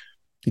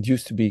 It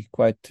used to be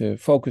quite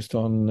focused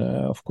on,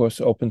 of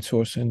course, open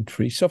source and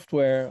free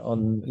software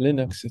on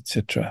Linux,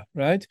 etc.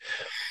 Right?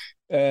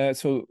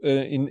 So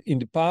in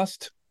the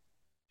past,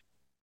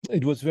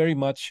 it was very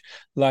much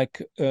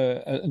like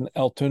an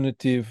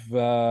alternative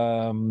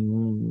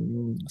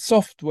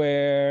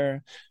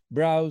software,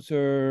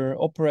 browser,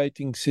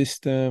 operating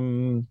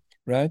system,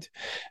 right?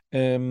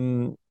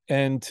 And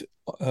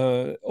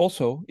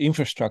also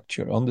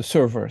infrastructure on the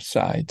server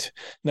side.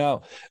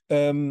 Now,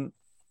 around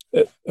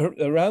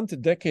a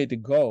decade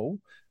ago,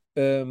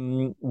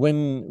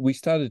 when we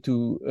started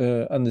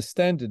to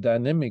understand the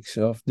dynamics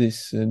of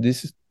this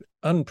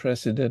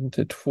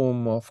unprecedented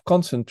form of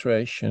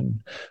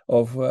concentration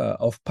of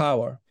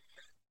power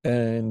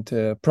and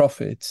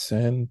profits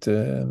and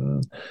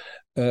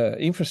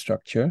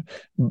infrastructure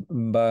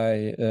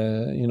by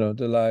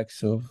the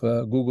likes of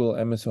Google,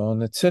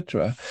 Amazon,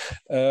 etc.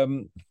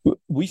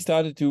 We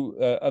started to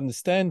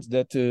understand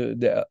that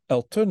the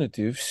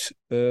alternatives,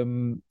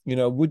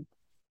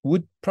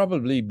 would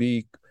probably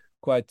be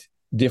quite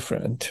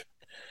different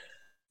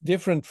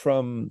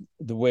from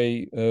the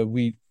way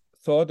we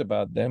thought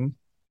about them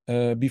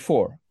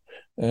before,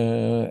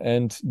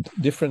 and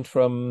different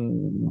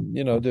from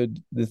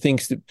the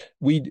things that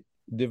we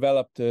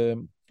developed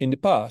in the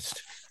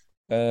past,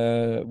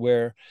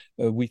 where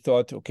we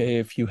thought, okay,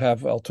 if you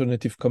have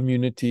alternative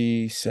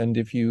communities and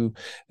if you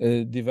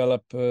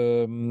develop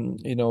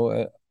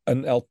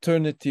an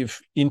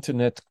alternative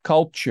internet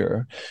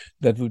culture,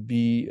 that would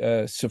be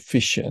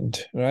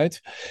sufficient, right?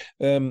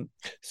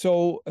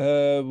 So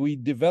we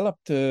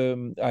developed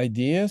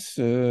ideas,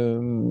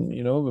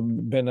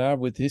 Bernard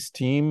with his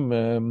team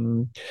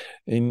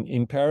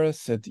in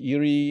Paris at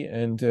IRI,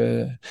 and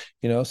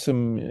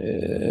some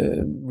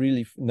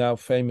really now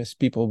famous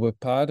people were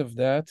part of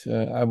that.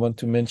 I want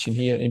to mention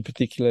here in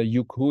particular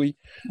Yu Hui,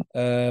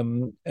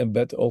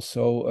 but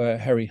also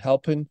Harry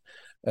Halpin,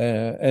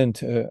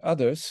 and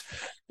others.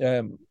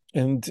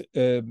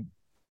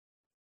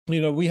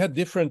 We had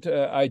different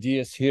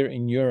ideas here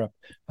in Europe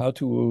how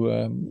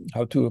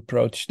to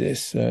approach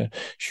this.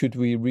 Should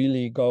we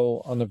really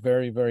go on a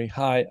very, very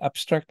high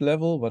abstract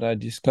level, what I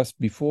discussed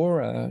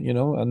before,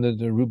 under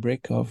the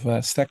rubric of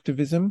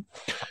stacktivism?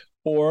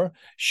 Or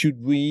should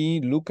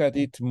we look at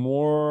it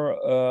more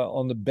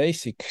on the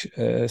basic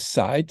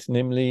side,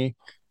 namely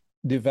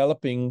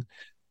developing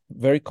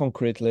very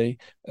concretely,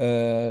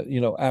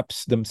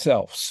 apps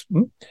themselves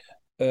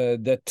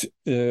that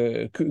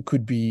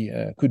could be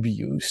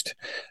used.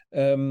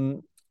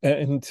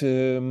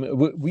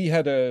 We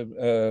had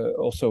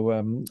also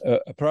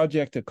a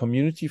project, a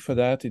community for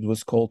that. It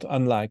was called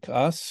Unlike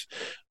Us,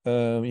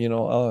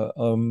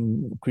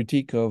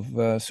 critique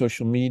of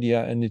social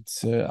media and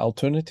its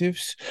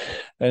alternatives.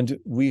 And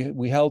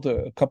we held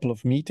a couple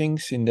of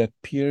meetings in that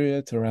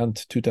period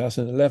around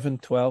 2011,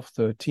 12,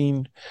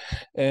 13.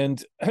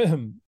 And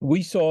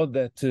we saw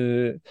that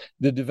the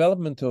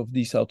development of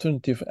these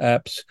alternative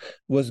apps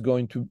was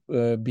going to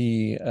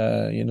be,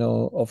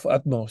 of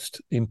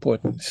utmost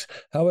importance.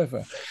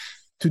 However,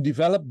 to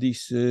develop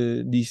these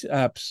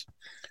apps,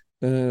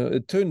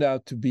 it turned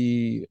out to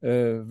be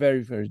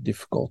very, very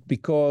difficult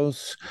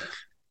because,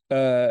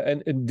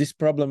 and this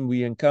problem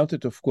we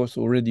encountered, of course,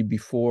 already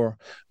before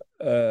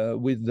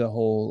with the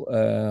whole,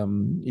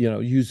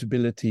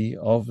 usability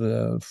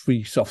of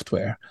free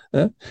software,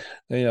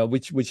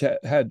 which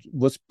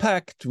was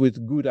packed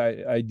with good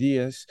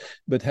ideas,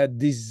 but had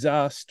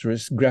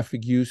disastrous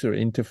graphic user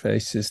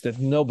interfaces that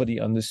nobody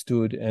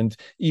understood, and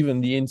even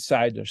the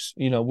insiders,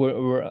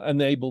 were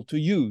unable to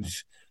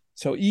use.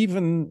 So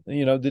even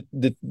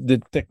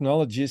the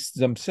technologists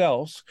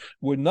themselves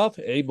were not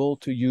able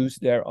to use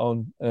their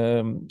own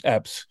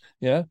apps.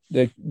 Yeah,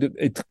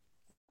 it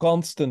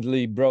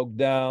constantly broke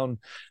down.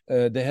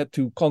 They had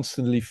to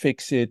constantly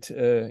fix it.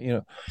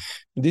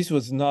 This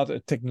was not a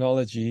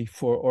technology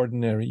for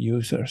ordinary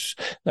users.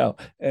 Now,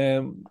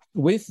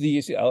 with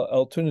these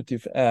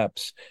alternative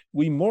apps,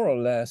 we more or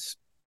less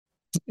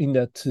in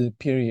that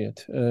period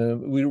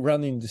we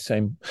run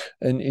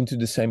into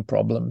the same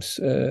problems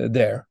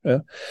there,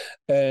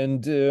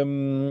 and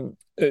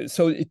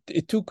so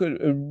it took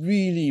a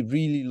really,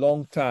 really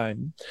long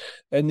time,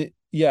 and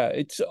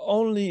it's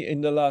only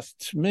in the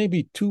last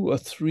maybe 2 or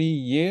 3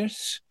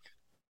 years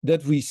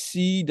that we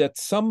see that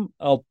some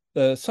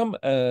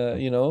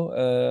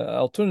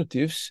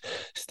alternatives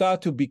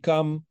start to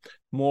become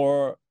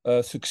more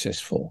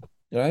successful,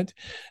 right?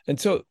 And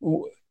so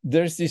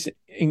there's this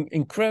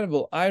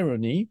incredible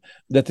irony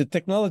that the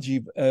technology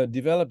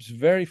develops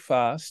very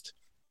fast,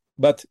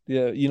 but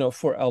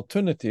for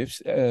alternatives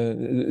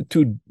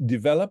to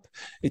develop,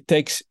 it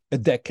takes a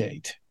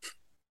decade,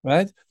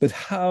 right? But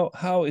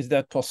how is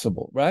that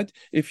possible, right?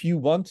 If you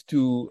want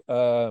to,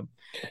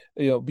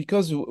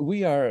 because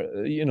we are,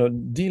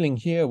 dealing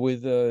here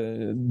with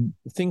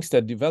things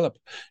that develop,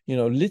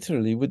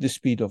 literally with the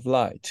speed of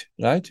light,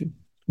 right?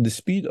 The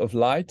speed of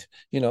light,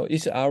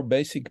 is our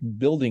basic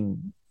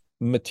building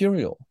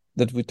material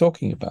that we're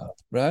talking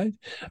about, right?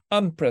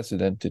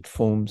 Unprecedented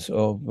forms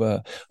of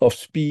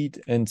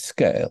speed and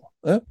scale.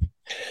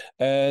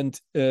 And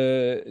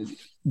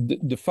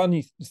the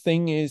funny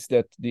thing is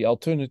that the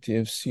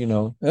alternatives,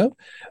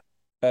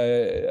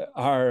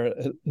 are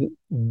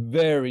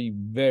very,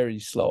 very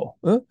slow.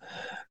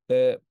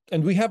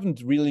 And we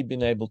haven't really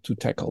been able to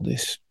tackle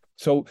this.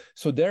 So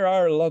there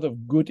are a lot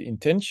of good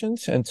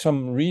intentions and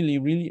some really,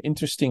 really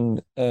interesting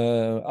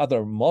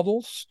other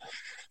models,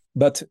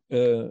 but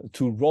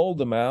to roll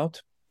them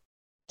out,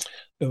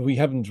 we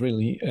haven't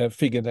really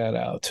figured that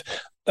out.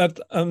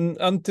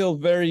 Until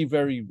very,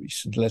 very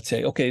recent, let's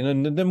say. Okay,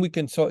 and then we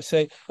can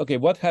say, okay,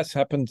 what has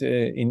happened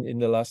in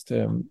the last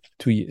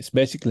 2 years,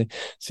 basically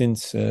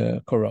since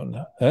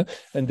Corona?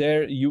 And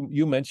there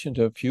you mentioned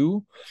a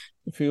few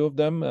of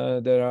them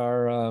that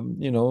are,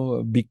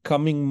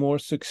 becoming more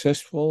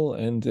successful,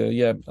 and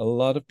a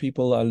lot of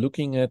people are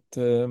looking at,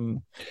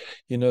 the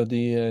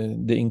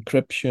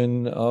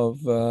encryption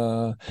of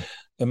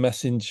a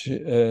message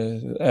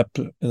app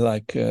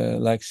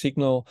like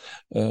Signal.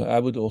 I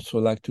would also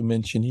like to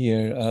mention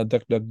here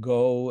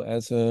DuckDuckGo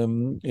as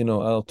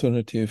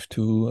alternative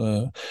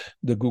to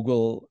the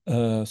Google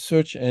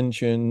search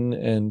engine,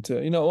 and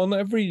on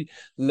every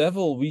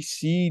level we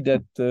see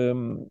that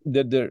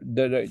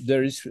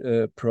there is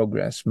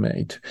progress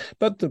made,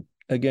 but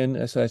again,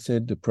 as I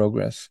said, the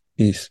progress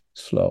is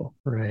slow.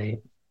 Right.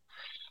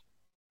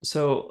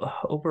 So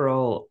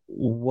overall,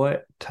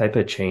 what type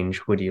of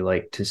change would you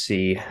like to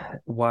see?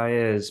 Why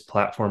is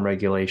platform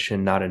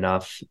regulation not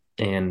enough?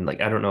 And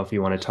I don't know if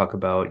you want to talk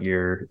about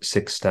your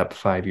 6-step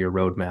 5-year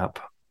roadmap.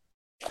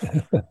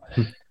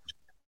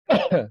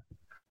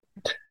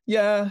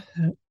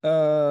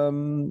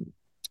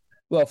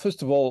 Well,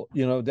 first of all,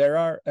 there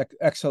are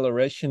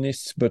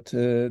accelerationists, but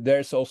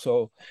there's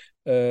also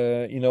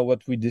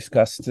what we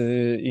discussed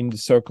in the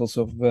circles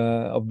of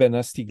Ben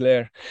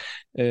Stigler.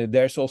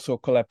 There's also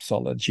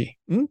collapsology,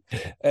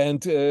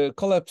 and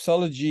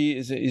collapsology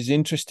is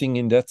interesting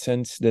in that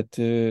sense that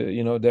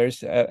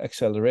there's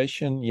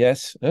acceleration,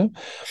 yes,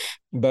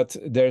 but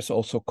there's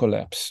also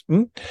collapse.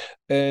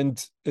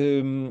 And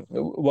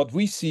what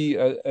we see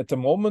at the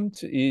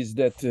moment is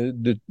that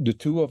the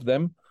two of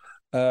them,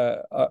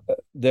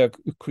 they're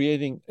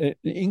creating an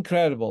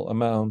incredible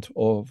amount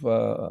of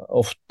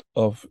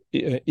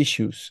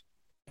issues,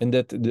 and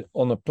that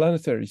on a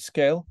planetary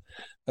scale,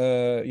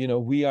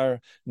 we are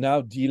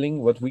now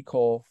dealing what we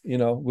call,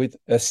 with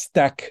a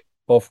stack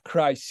of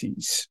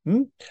crises.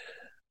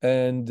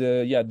 And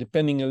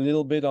depending a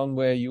little bit on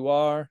where you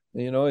are,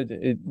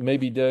 it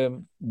maybe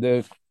the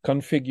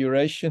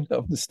configuration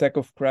of the stack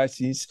of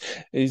crises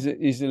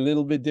is a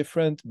little bit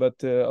different,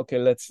 but okay,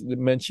 let's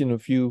mention a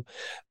few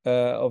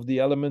of the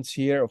elements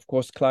here. Of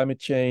course, climate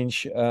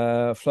change,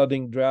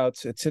 flooding,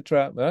 droughts,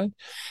 etc., right?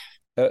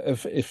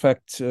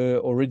 Affect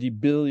already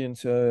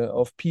billions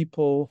of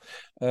people,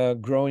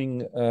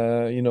 growing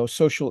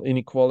social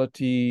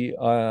inequality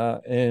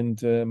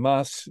and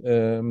mass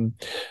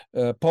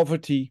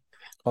poverty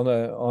on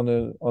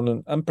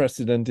an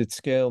unprecedented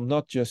scale,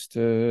 not just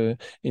in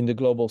the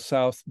global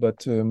south,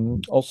 but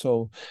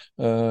also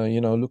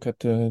look at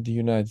the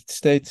United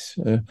States.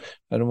 I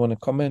don't want to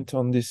comment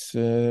on this,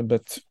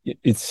 but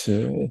it's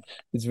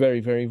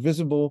very, very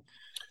visible.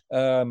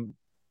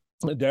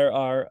 There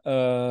are,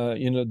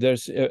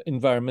 there's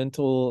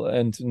environmental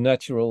and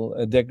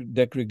natural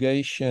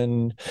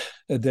degradation.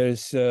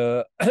 There's,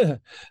 there's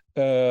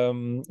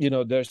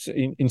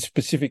in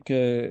specific,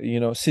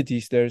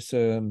 cities, there's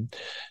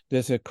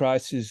a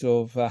crisis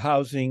of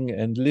housing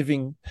and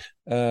living.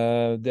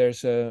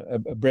 There's a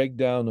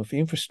breakdown of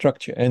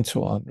infrastructure and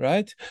so on,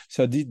 right?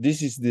 So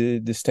this is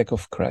the stack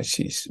of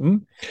crises.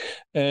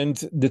 And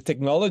the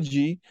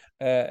technology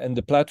and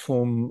the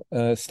platform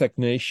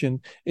stagnation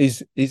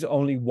is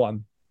only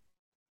one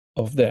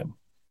of them.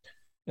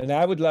 And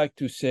I would like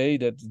to say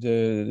that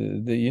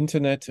the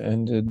internet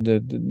and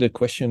the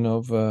question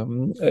of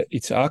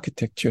its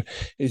architecture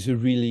is a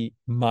really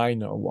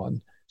minor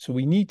one. So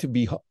we need to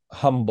be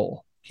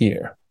humble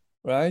here,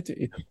 right?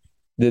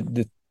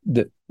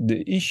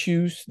 The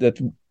issues that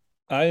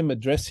I am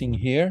addressing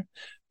here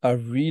are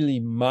really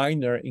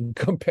minor in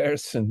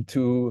comparison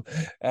to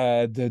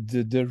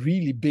the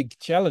really big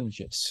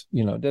challenges,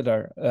 that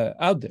are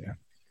out there.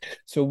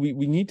 So we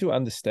need to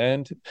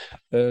understand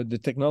the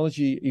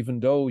technology, even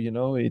though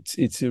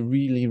it's a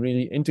really,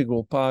 really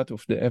integral part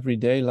of the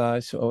everyday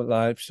lives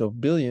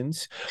of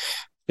billions.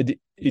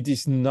 It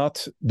is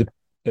not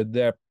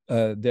their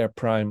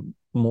prime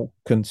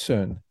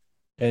concern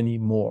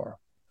anymore,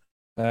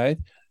 right?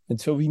 And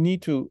so we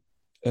need to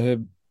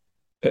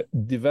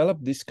develop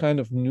this kind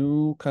of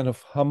new kind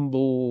of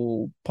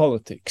humble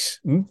politics,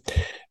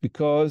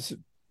 because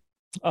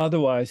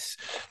otherwise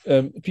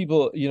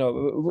people,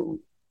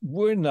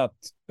 we're not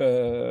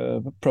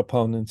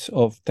proponents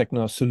of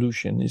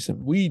techno-solutionism.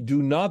 We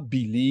do not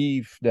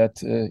believe that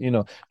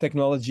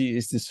technology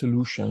is the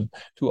solution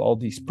to all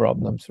these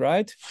problems,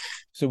 right?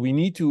 So we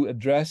need to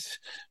address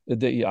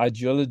the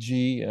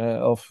ideology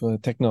of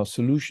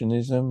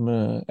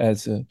techno-solutionism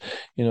as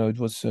it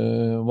was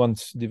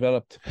once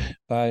developed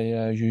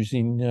by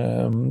Eugene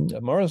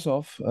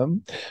Morozov,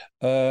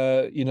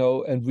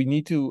 and we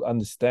need to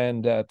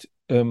understand that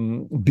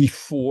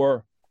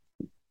before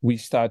we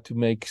start to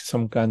make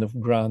some kind of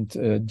grand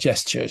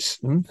gestures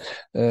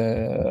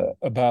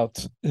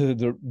about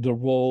the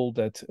role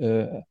that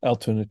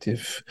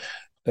alternative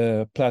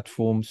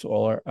platforms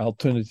or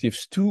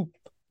alternatives to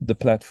the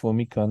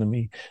platform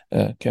economy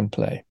can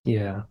play.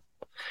 Yeah.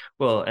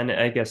 Well, and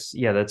I guess,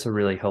 that's a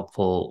really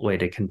helpful way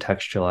to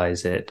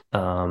contextualize it.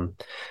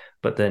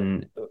 But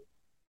then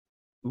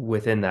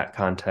within that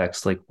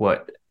context, like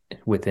what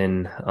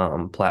within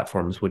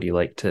platforms would you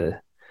like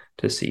to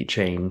see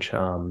change?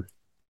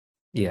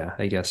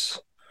 I guess.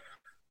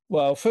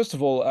 Well, first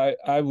of all,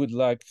 I would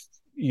like,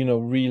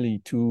 really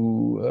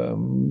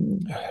to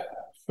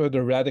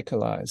further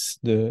radicalize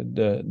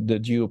the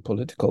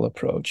geopolitical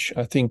approach.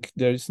 I think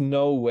there is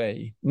no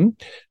way.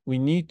 We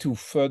need to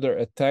further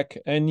attack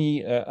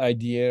any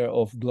idea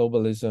of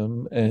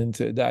globalism and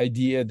the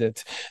idea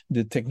that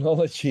the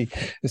technology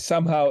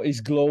somehow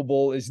is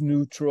global, is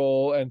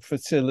neutral, and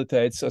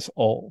facilitates us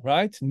all,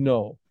 right?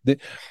 No.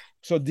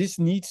 So this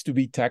needs to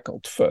be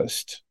tackled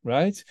first,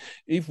 right?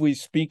 If we're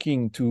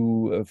speaking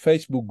to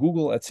Facebook,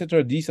 Google,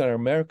 etc., these are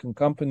American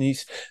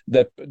companies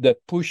that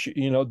push,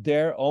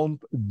 their own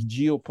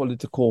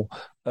geopolitical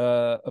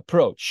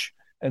approach,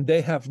 and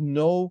they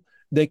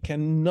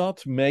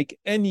cannot make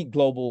any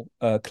global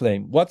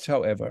claim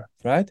whatsoever,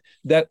 right?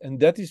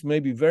 That is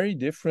maybe very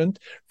different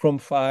from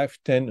 5,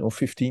 10, or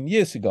 15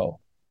 years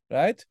ago,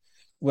 right?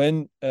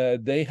 When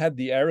they had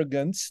the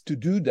arrogance to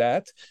do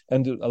that,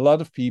 and a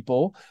lot of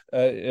people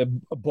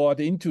bought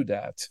into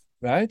that,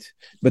 right?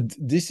 But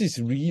this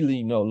is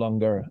really no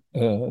longer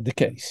the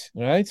case,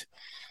 right?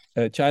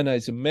 China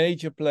is a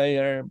major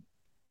player.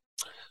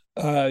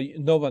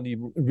 Nobody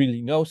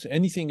really knows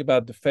anything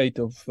about the fate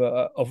of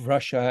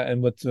Russia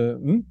and what's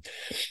going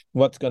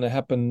to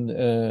happen,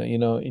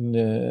 in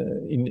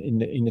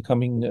the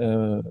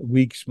coming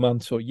weeks,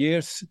 months, or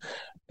years.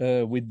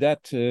 With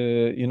that,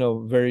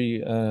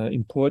 very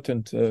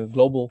important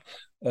global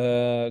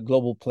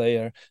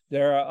player.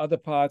 There are other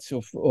parts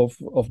of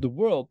the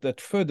world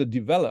that further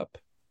develop,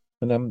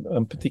 and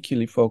I'm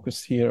particularly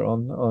focused here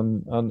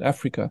on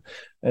Africa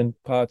and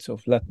parts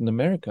of Latin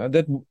America,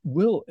 that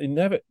will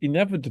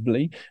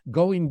inevitably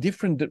go in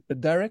different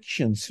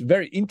directions,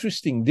 very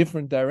interesting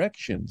different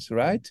directions,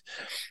 right?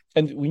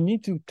 And we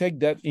need to take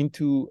that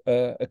into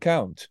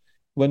account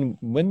when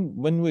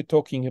we're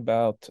talking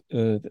about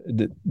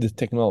the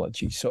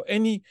technology. So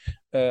any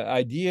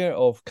idea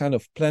of kind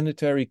of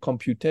planetary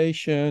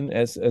computation,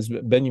 as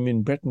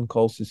Benjamin Brereton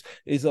calls this,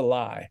 is a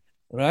lie,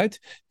 right?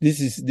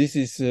 This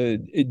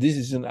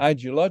is an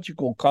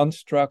ideological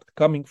construct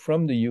coming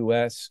from the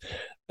US,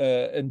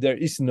 and there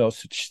is no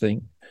such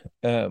thing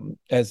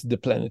as the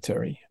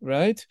planetary,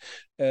 right?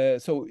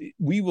 So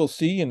we will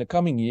see in the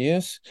coming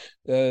years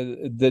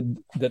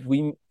that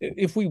we,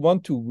 if we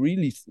want to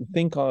really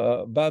think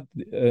about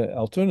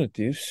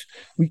alternatives,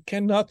 we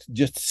cannot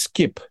just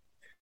skip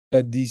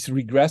these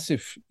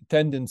regressive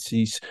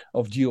tendencies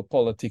of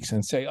geopolitics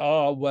and say,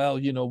 oh well,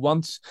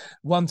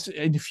 once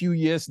in a few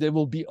years they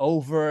will be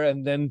over,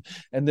 and then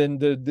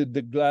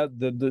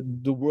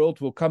the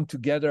world will come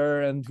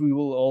together, and we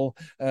will all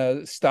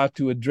start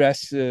to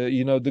address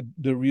the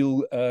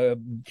real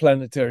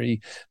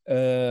planetary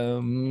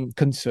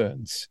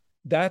concerns.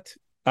 That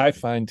I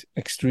find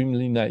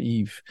extremely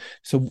naive.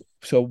 So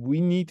we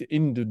need,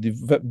 in the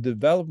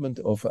development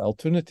of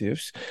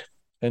alternatives.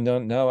 And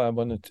now I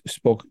want to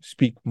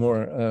speak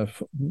more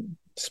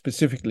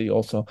specifically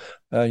also,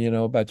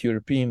 about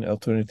European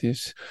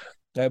alternatives.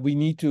 We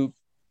need to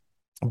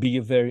be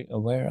very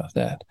aware of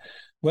that.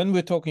 when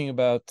we're talking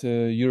about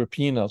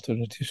European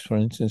alternatives, for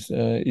instance,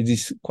 it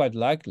is quite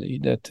likely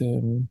that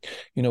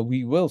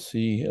we will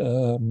see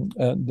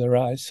the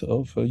rise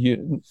of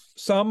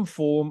some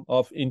form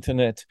of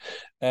internet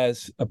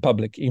as a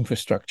public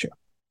infrastructure.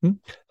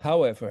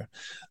 However,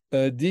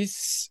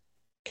 this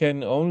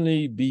can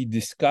only be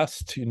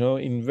discussed,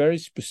 in very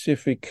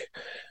specific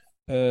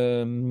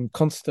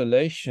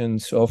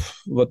constellations of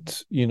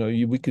what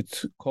we could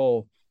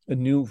call a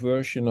new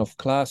version of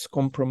class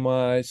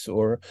compromise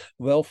or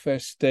welfare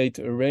state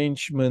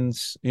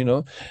arrangements,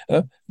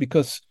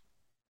 because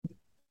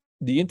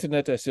the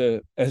internet as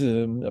a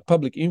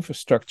public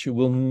infrastructure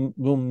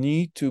will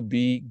need to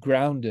be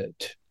grounded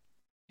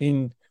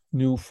in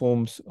new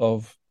forms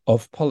of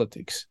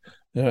politics.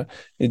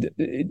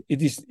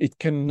 It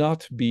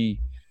cannot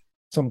be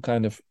some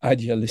kind of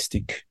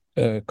idealistic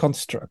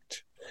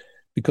construct,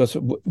 because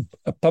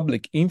a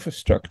public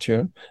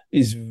infrastructure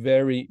is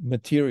very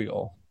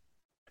material.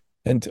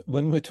 And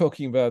when we're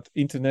talking about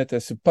internet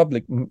as a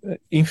public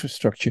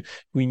infrastructure,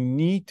 we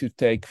need to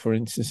take, for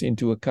instance,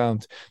 into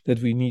account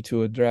that we need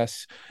to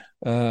address,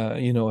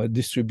 a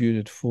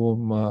distributed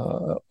form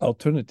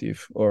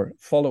alternative or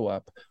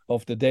follow-up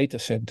of the data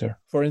center,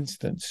 for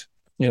instance.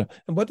 And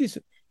what is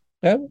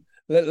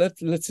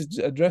let's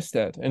address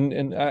that.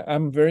 And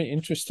I'm very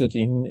interested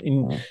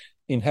in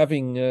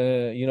having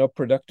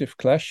productive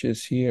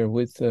clashes here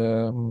with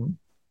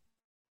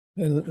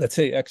let's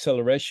say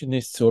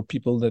accelerationists or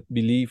people that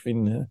believe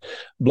in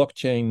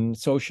blockchain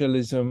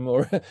socialism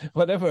or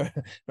whatever,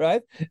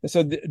 right?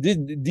 So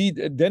then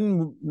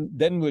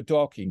we're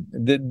talking,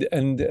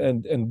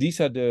 and these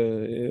are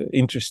the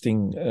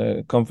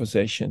interesting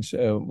conversations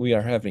we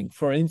are having.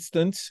 For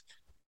instance,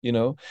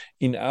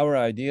 in our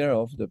idea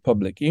of the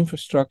public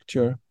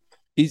infrastructure,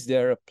 is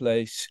there a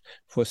place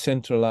for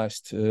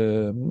centralized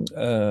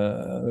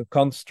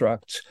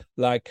constructs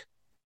like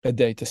a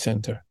data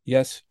center?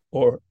 Yes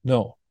or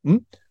no?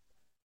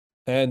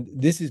 And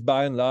this is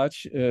by and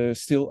large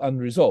still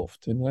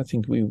unresolved, and I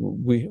think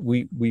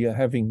we are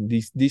having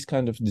these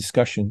kind of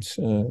discussions,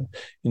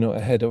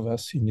 ahead of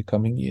us in the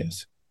coming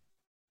years.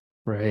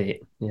 Right.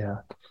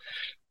 Yeah.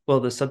 Well,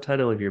 the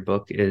subtitle of your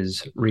book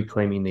is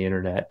Reclaiming the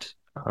Internet.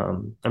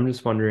 I'm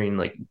just wondering,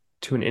 like,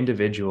 to an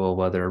individual,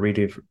 whether a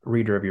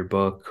reader of your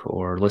book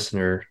or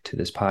listener to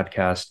this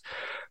podcast,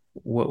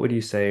 what would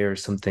you say are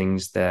some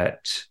things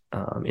that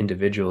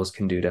individuals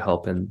can do to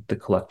help in the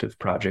collective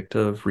project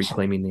of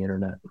reclaiming the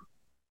internet?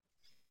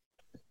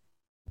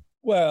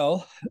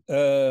 Well,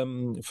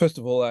 first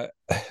of all,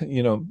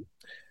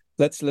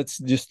 let's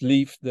just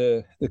leave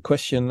the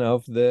question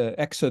of the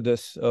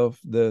exodus of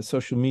the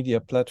social media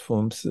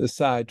platforms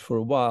aside for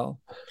a while,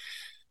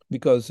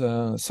 because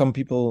some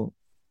people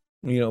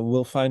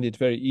will find it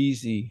very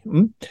easy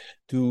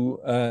to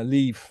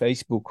leave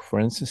Facebook, for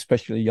instance,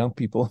 especially young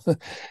people.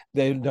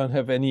 They don't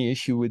have any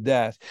issue with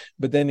that.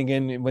 But then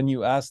again, when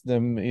you ask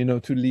them,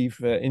 to leave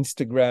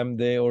Instagram,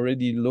 they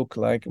already look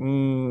like,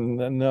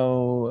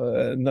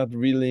 no, not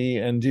really.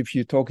 And if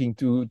you're talking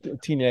to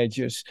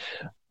teenagers,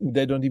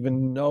 they don't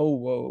even know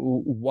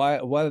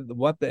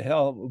what the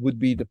hell would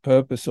be the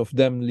purpose of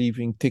them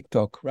leaving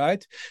TikTok,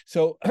 right?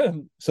 So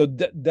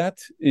that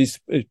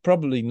is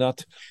probably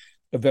not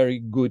a very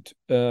good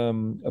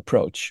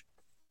approach.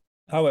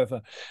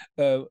 However,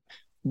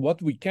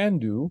 what we can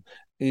do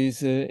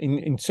is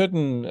in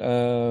certain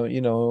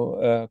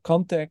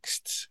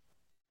contexts,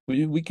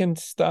 we can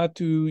start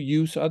to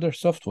use other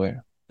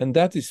software, and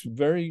that is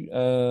very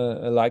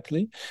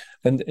likely.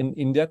 And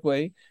in that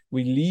way,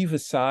 we leave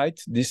aside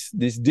this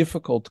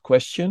difficult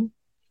question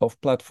of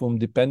platform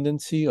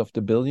dependency of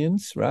the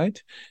billions,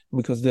 right?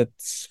 Because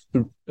that's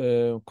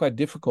quite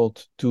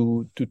difficult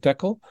to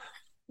tackle.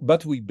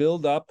 But we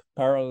build up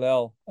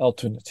parallel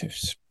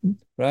alternatives,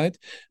 right?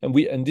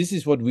 And this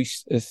is what we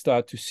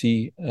start to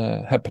see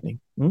happening.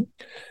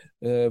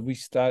 We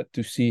start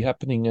to see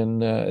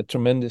happening a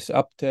tremendous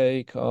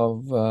uptake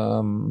of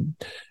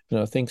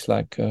things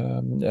like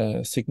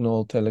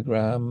Signal,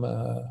 Telegram,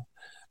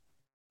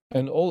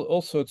 and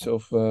all sorts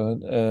of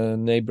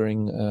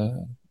neighboring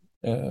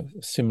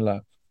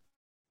similar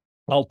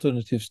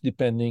alternatives,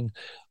 depending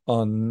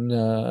on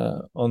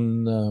the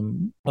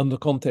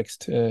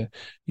context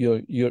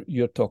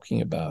you're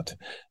talking about,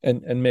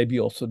 and maybe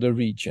also the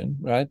region,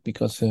 right?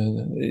 Because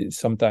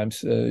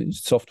sometimes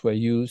software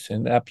use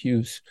and app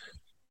use,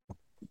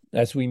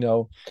 as we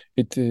know,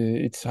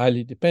 it's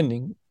highly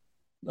depending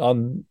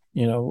on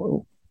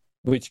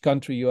which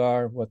country you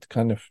are, what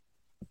kind of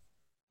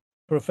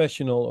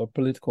professional or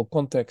political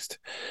context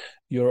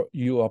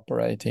you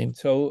operate in.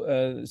 So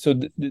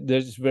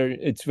it's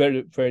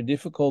very, very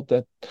difficult.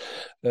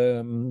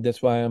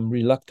 That's why I'm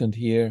reluctant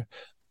here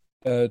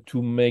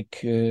to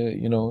make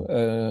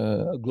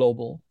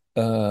global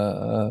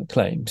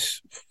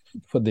claims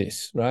for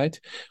this, right?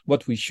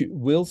 What we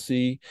will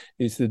see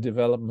is the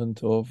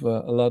development of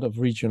a lot of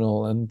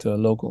regional and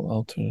local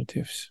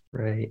alternatives.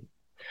 Right.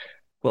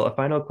 Well, a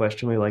final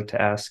question we like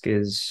to ask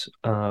is,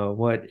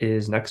 what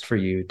is next for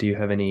you? Do you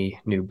have any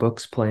new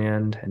books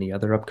planned? Any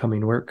other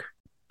upcoming work?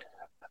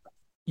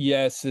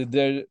 Yes,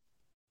 there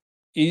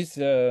is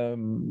a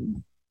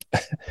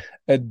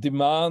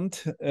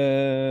demand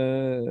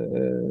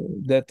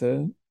that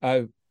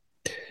I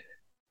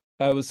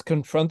was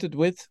confronted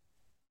with,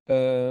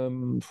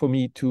 for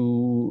me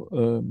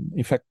to,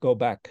 in fact, go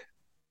back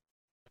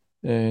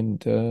and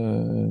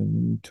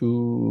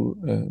to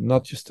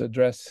not just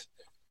address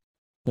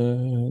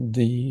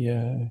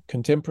the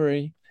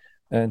contemporary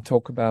and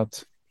talk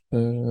about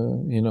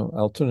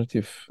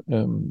alternative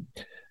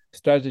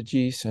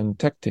strategies and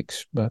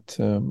tactics, but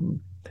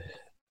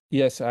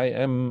yes, I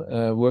am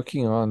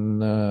working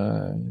on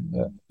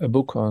a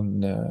book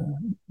on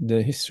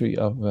the history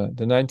of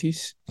the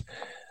 90s,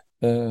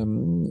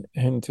 and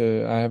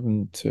I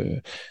haven't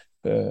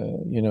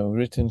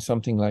written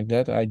something like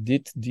that. I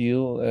did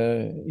deal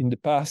in the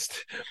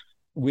past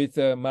with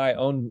my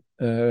own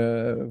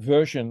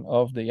version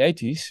of the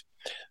 80s,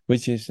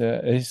 which is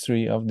a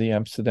history of the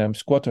Amsterdam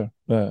squatter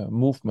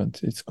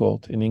movement. It's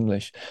called in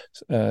English,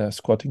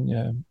 squatting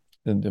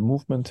the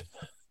movement,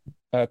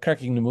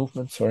 cracking the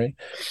movement, sorry.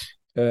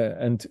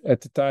 And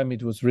at the time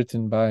it was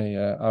written by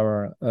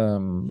our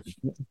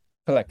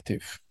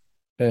collective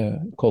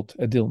called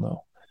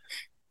Adilno.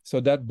 So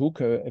that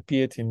book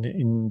appeared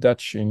in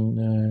Dutch in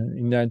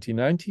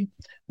 1990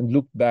 and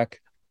looked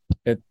back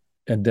at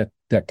that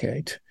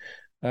decade.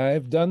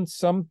 I've done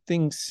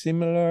something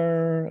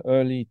similar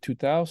early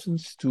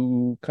 2000s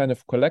to kind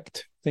of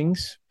collect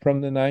things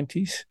from the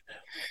 90s.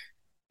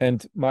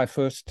 And my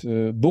first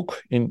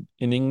book in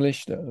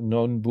English, the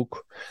known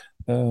book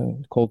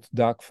called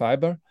Dark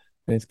Fiber,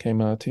 it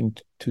came out in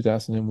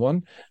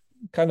 2001,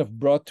 kind of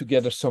brought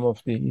together some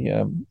of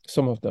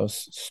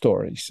those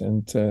stories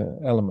and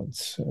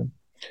elements,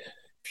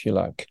 if you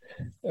like,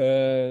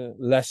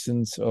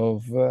 lessons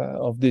of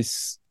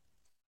this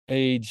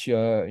age,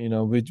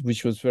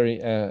 which was very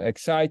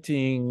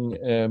exciting,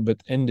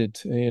 but ended,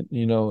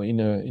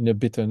 in a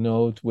bitter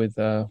note with,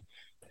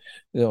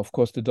 of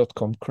course, the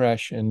dot-com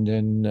crash and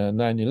then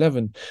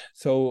 9/11.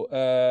 So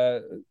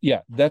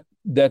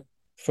that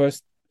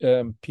first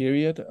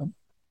period,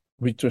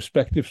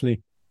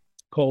 retrospectively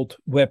called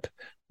Web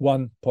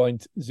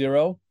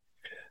 1.0,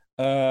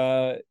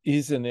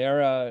 is an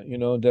era,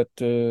 that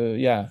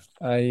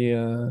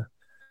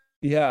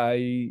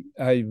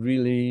I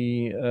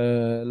really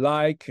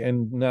like,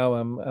 and now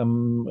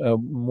I'm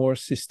more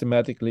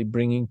systematically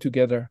bringing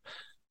together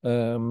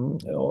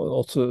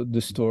also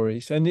the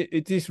stories, and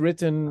it is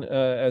written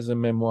as a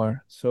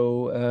memoir.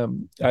 So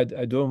I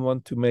don't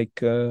want to make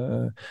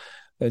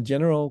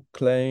general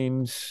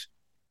claims.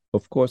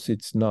 Of course,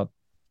 it's not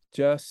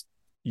just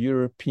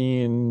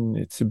European,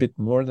 it's a bit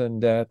more than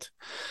that,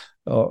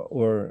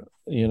 or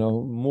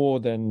more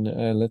than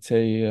let's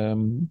say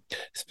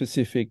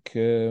specific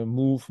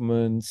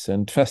movements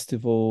and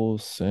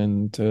festivals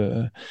and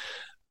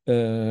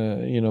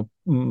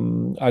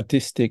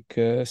artistic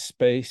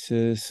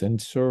spaces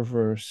and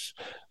servers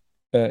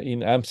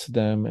in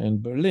Amsterdam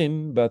and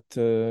Berlin, but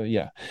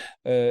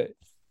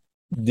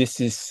this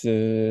is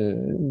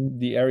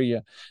the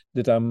area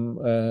that I'm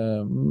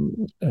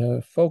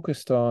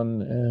focused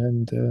on,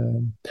 and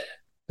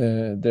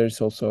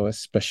there's also a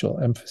special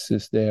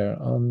emphasis there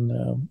on,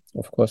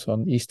 of course,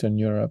 on Eastern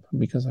Europe,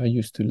 because I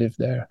used to live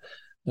there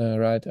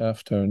right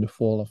after the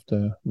fall of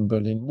the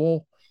Berlin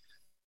Wall.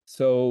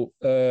 So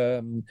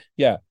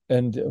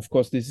and of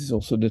course, this is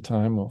also the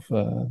time of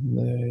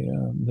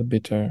the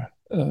bitter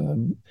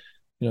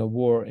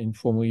war in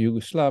former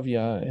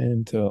Yugoslavia,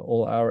 and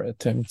all our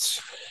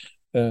attempts,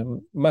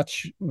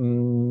 much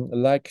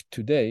like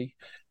today,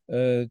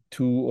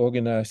 to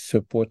organize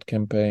support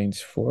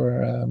campaigns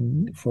for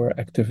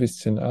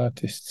activists and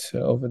artists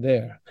over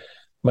there,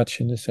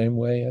 much in the same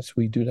way as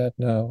we do that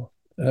now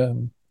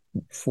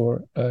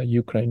for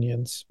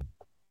Ukrainians.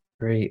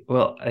 Great.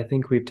 Well, I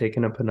think we've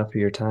taken up enough of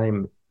your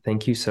time.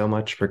 Thank you so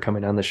much for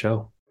coming on the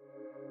show.